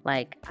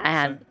 Like, I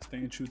have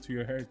staying true to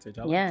your heritage.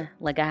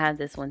 Like I have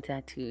this one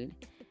tattooed,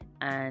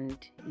 and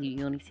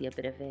you only see a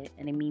bit of it,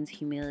 and it means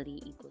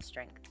humility equals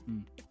strength.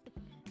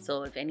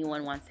 So if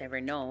anyone wants to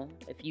ever know,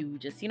 if you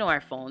just, you know,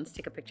 our phones,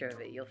 take a picture of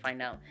it, you'll find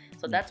out.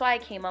 So that's why I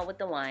came out with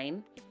the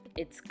wine.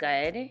 It's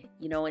good.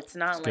 You know, it's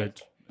not it's like,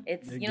 good.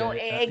 It's, you know,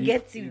 it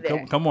gets you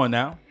there. Come on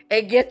now.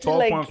 It gets you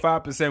like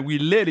 12.5%. We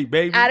litty,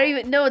 baby. I don't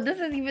even know. This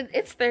is even,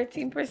 it's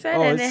 13%,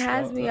 and it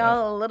has me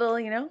all a little,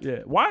 you know.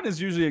 Yeah, wine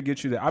is usually a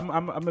get you there. I'm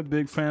a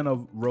big fan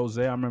of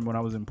rosé. I remember when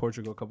I was in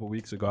Portugal a couple of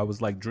weeks ago, I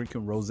was like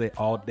drinking rosé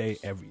all day,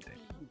 every day.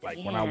 Like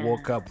when I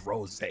woke up,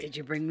 rosé. Did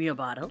you bring me a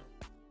bottle?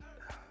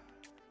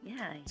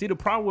 Yeah. See, the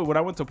problem with when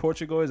I went to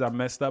Portugal is I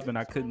messed up and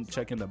I couldn't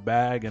check in the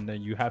bag, and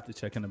then you have to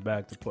check in the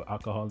bag to put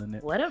alcohol in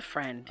it. What a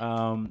friend.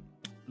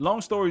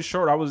 Long story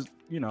short, I was,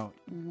 you know,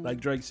 like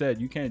Drake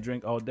said, you can't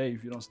drink all day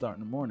if you don't start in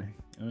the morning.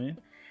 You know what I mean?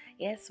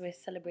 Yes, we're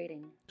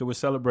celebrating. So we're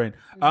celebrating.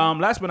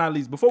 Last but not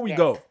least, before we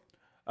go,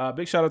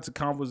 Big shout out to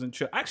Convos and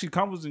Chill. Actually,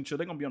 Convos and Chill,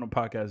 they're gonna be on the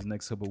podcast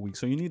next couple of weeks,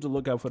 so you need to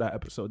look out for that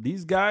episode.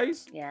 These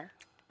guys,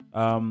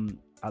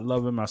 I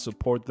love them, I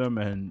support them,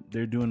 and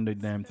they're doing their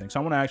damn thing. So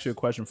I want to ask you a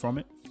question from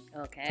it.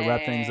 Okay. To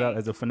wrap things up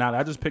as a finale.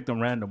 I just picked a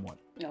random one.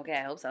 Okay,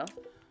 I hope so.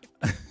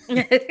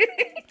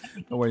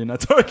 Don't worry, you're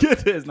not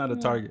target. It's not a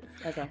target.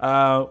 Okay.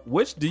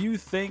 Which do you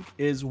think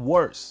is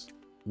worse?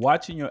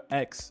 Watching your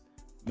ex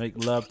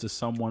make love to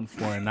someone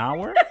for an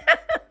hour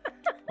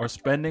or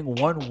spending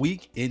 1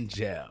 week in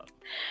jail?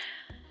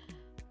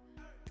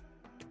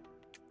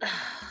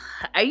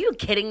 Are you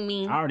kidding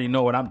me? I already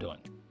know what I'm doing.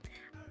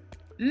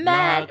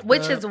 Man,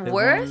 which is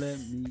worse?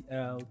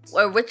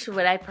 Or which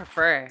would I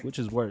prefer? Which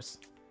is worse?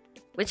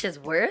 Which is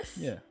worse?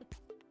 Yeah.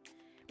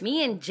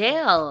 Me in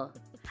jail.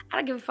 I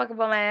don't give a fuck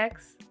about my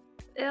ex.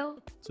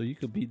 Ew. So you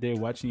could be there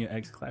watching your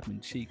ex clapping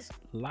cheeks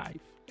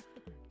live.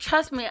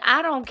 Trust me,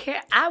 I don't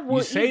care. I will.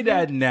 You say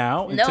that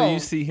now until you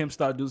see him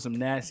start doing some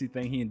nasty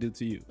thing he didn't do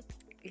to you.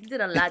 He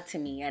did a lot to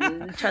me,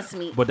 and trust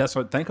me. But that's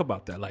what think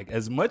about that. Like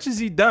as much as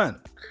he done,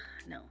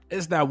 no,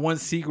 it's not one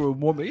secret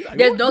woman. Like,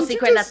 there's no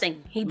secret,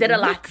 nothing. He did a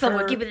lot, so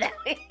we'll keep it that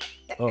way.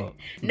 Oh.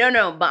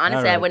 No, but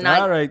honestly, right. I would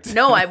not. All right.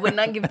 No, I would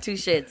not give two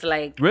shits.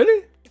 Like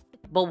really?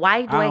 But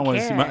why do I don't want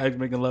to care? see my ex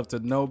making love to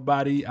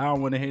nobody. I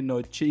don't want to hear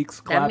no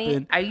cheeks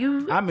clapping.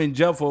 I'm in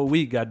jail for a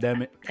week.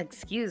 Goddammit.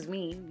 Excuse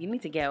me. You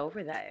need to get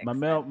over that. My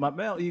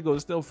male ego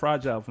is still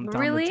fragile from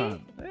time to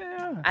time.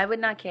 Yeah. I would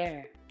not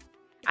care.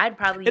 I'd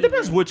probably. It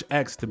depends which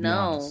ex, to be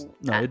honest.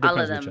 No, it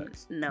depends which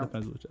ex. No.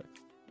 Depends which ex.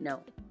 No.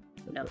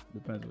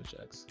 Depends which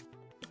ex.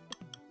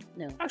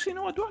 No. Actually, you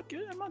know what? Do I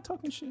care? Am I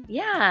talking shit?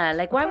 Yeah.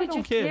 Like, why would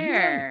you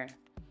care?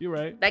 You're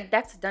right. Like,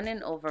 that's done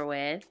and over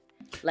with.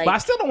 Like, but I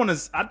still don't want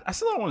to. I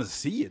still don't want to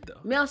see it though.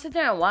 I mean, I'll sit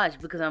there and watch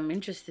because I'm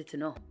interested to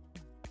know.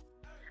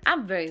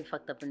 I'm very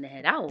fucked up in the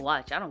head. I will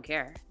watch. I don't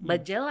care.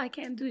 But jail, I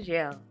can't do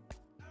jail.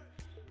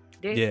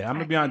 I'm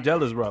gonna be on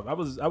jail is rough. I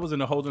was in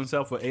a holding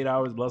cell for 8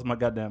 hours. Lost my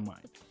goddamn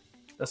mind.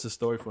 That's a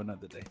story for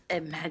another day.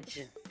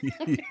 Imagine.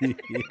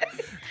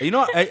 You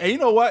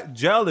know what?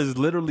 Jail is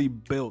literally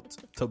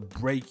built to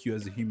break you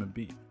as a human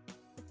being.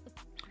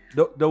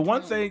 The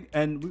one thing,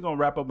 and we're gonna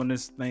wrap up on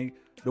this thing.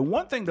 The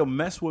one thing that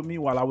messed with me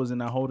while I was in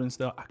that holding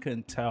cell, I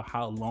couldn't tell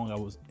how long I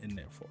was in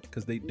there for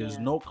because there's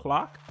no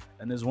clock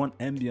and there's one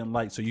ambient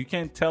light, so you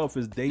can't tell if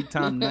it's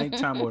daytime,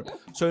 nighttime, or.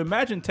 So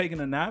imagine taking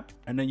a nap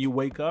and then you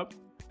wake up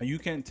and you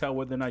can't tell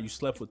whether or not you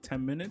slept for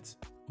 10 minutes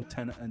or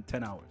 10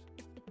 hours.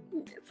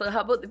 So how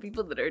about the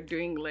people that are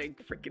doing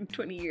like freaking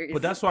 20 years?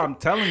 But that's why I'm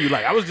telling you.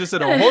 Like I was just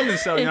in a holding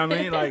cell. You know what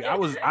I mean? Like I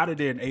was out of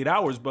there in 8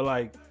 hours. But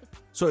like,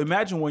 so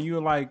imagine when you're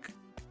like,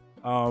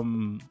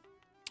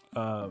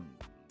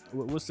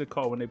 what's it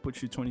called when they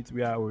put you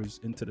 23 hours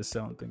into the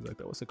cell and things like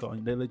that? What's it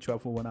called? They let you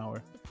out for 1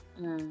 hour.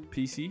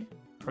 PC?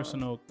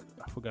 Personal,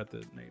 I forgot the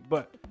name.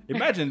 But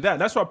imagine that.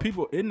 That's why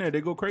people in there, they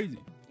go crazy.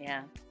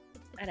 Yeah.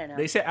 I don't know.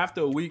 They say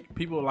after a week,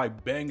 people are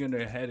like banging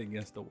their head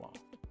against the wall.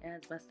 Yeah,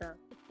 it's messed up.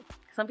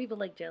 Some people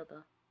like jail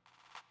though.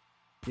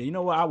 Yeah, you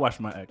know what? I watch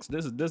my ex.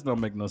 This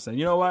don't make no sense.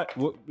 You know what?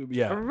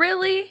 Yeah.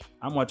 Really?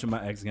 I'm watching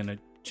my ex getting her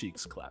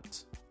cheeks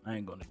clapped. I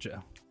ain't going to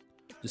jail.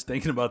 Just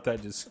thinking about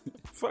that just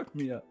fucked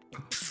me up.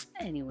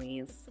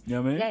 Anyways, you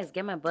know what I mean? Guys,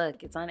 get my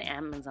book. It's on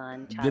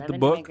Amazon. Get the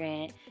book.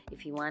 Immigrant.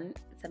 If you want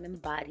some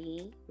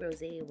Embody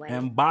Rosé White.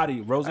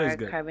 Embody Rosé is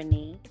good.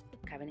 Cabernet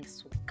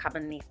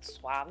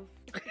Suave.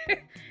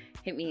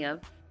 Hit me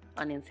up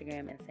on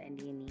Instagram at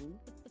Sandy and Neen.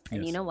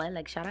 And you know what?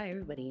 Like, shout out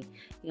everybody.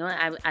 You know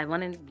what? I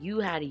wanted, you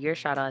had your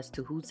shout outs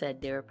to who said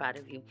they were proud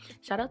of you.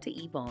 Shout out to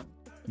Ebone.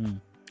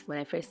 When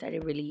I first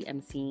started really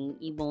emceeing,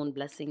 Ebone,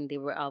 Blessing, they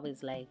were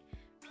always like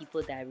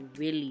people that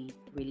really,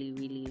 really,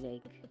 really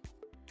like.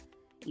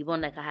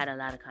 Ebone, like I had a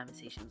lot of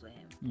conversations with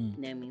him. You know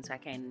what I mean? So I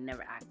can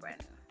never act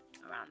brand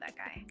new around that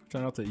guy.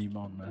 Shout out to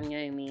Ebone, man. You know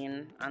what I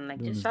mean? I'm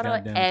like, just shout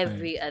out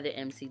every other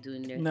MC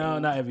doing their thing. No,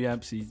 not every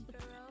MC.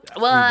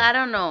 Well, I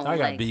don't know. I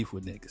got beef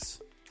with niggas.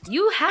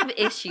 You have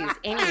issues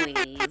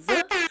anyways.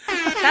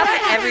 Shout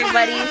out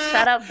everybody.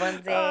 Shout out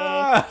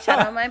Bunze. Shout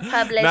out my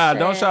publisher. Nah,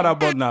 don't shout out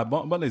Bunze. Nah,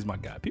 Bunze's my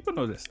guy. People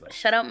know this stuff.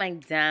 Shout out my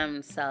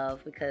damn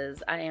self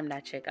because I am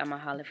that chick. I'm a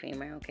Hall of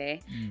Famer,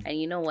 okay? And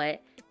you know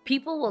what?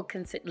 People will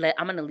consider...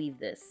 I'm going to leave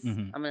this.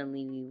 I'm going to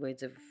leave you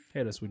words of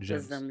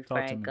wisdom before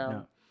I go.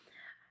 Yeah.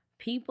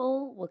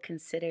 People will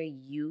consider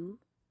you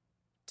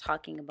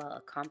talking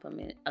about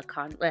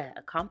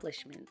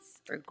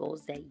accomplishments or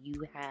goals that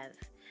you have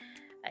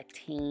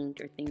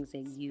attained or things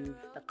that you've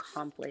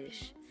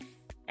accomplished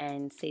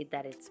and say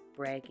that it's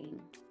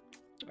bragging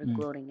or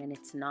gloating, and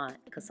it's not,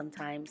 because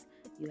sometimes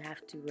you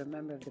have to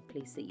remember the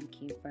place that you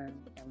came from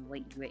and what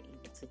you were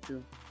able to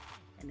do,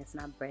 and it's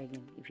not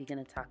bragging if you're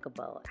going to talk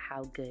about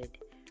how good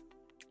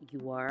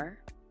you are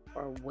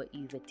or what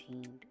you've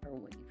attained or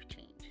what you've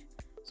changed.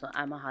 So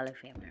I'm a Hall of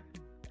Famer.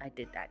 I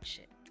did that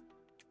shit.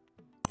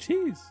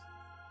 Jeez.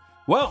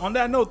 Well, on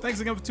that note,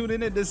 thanks again for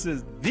tuning in. This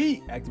is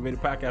the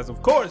Activated Podcast,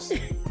 of course.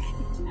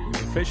 We've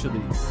officially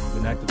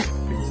been activated.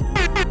 Peace.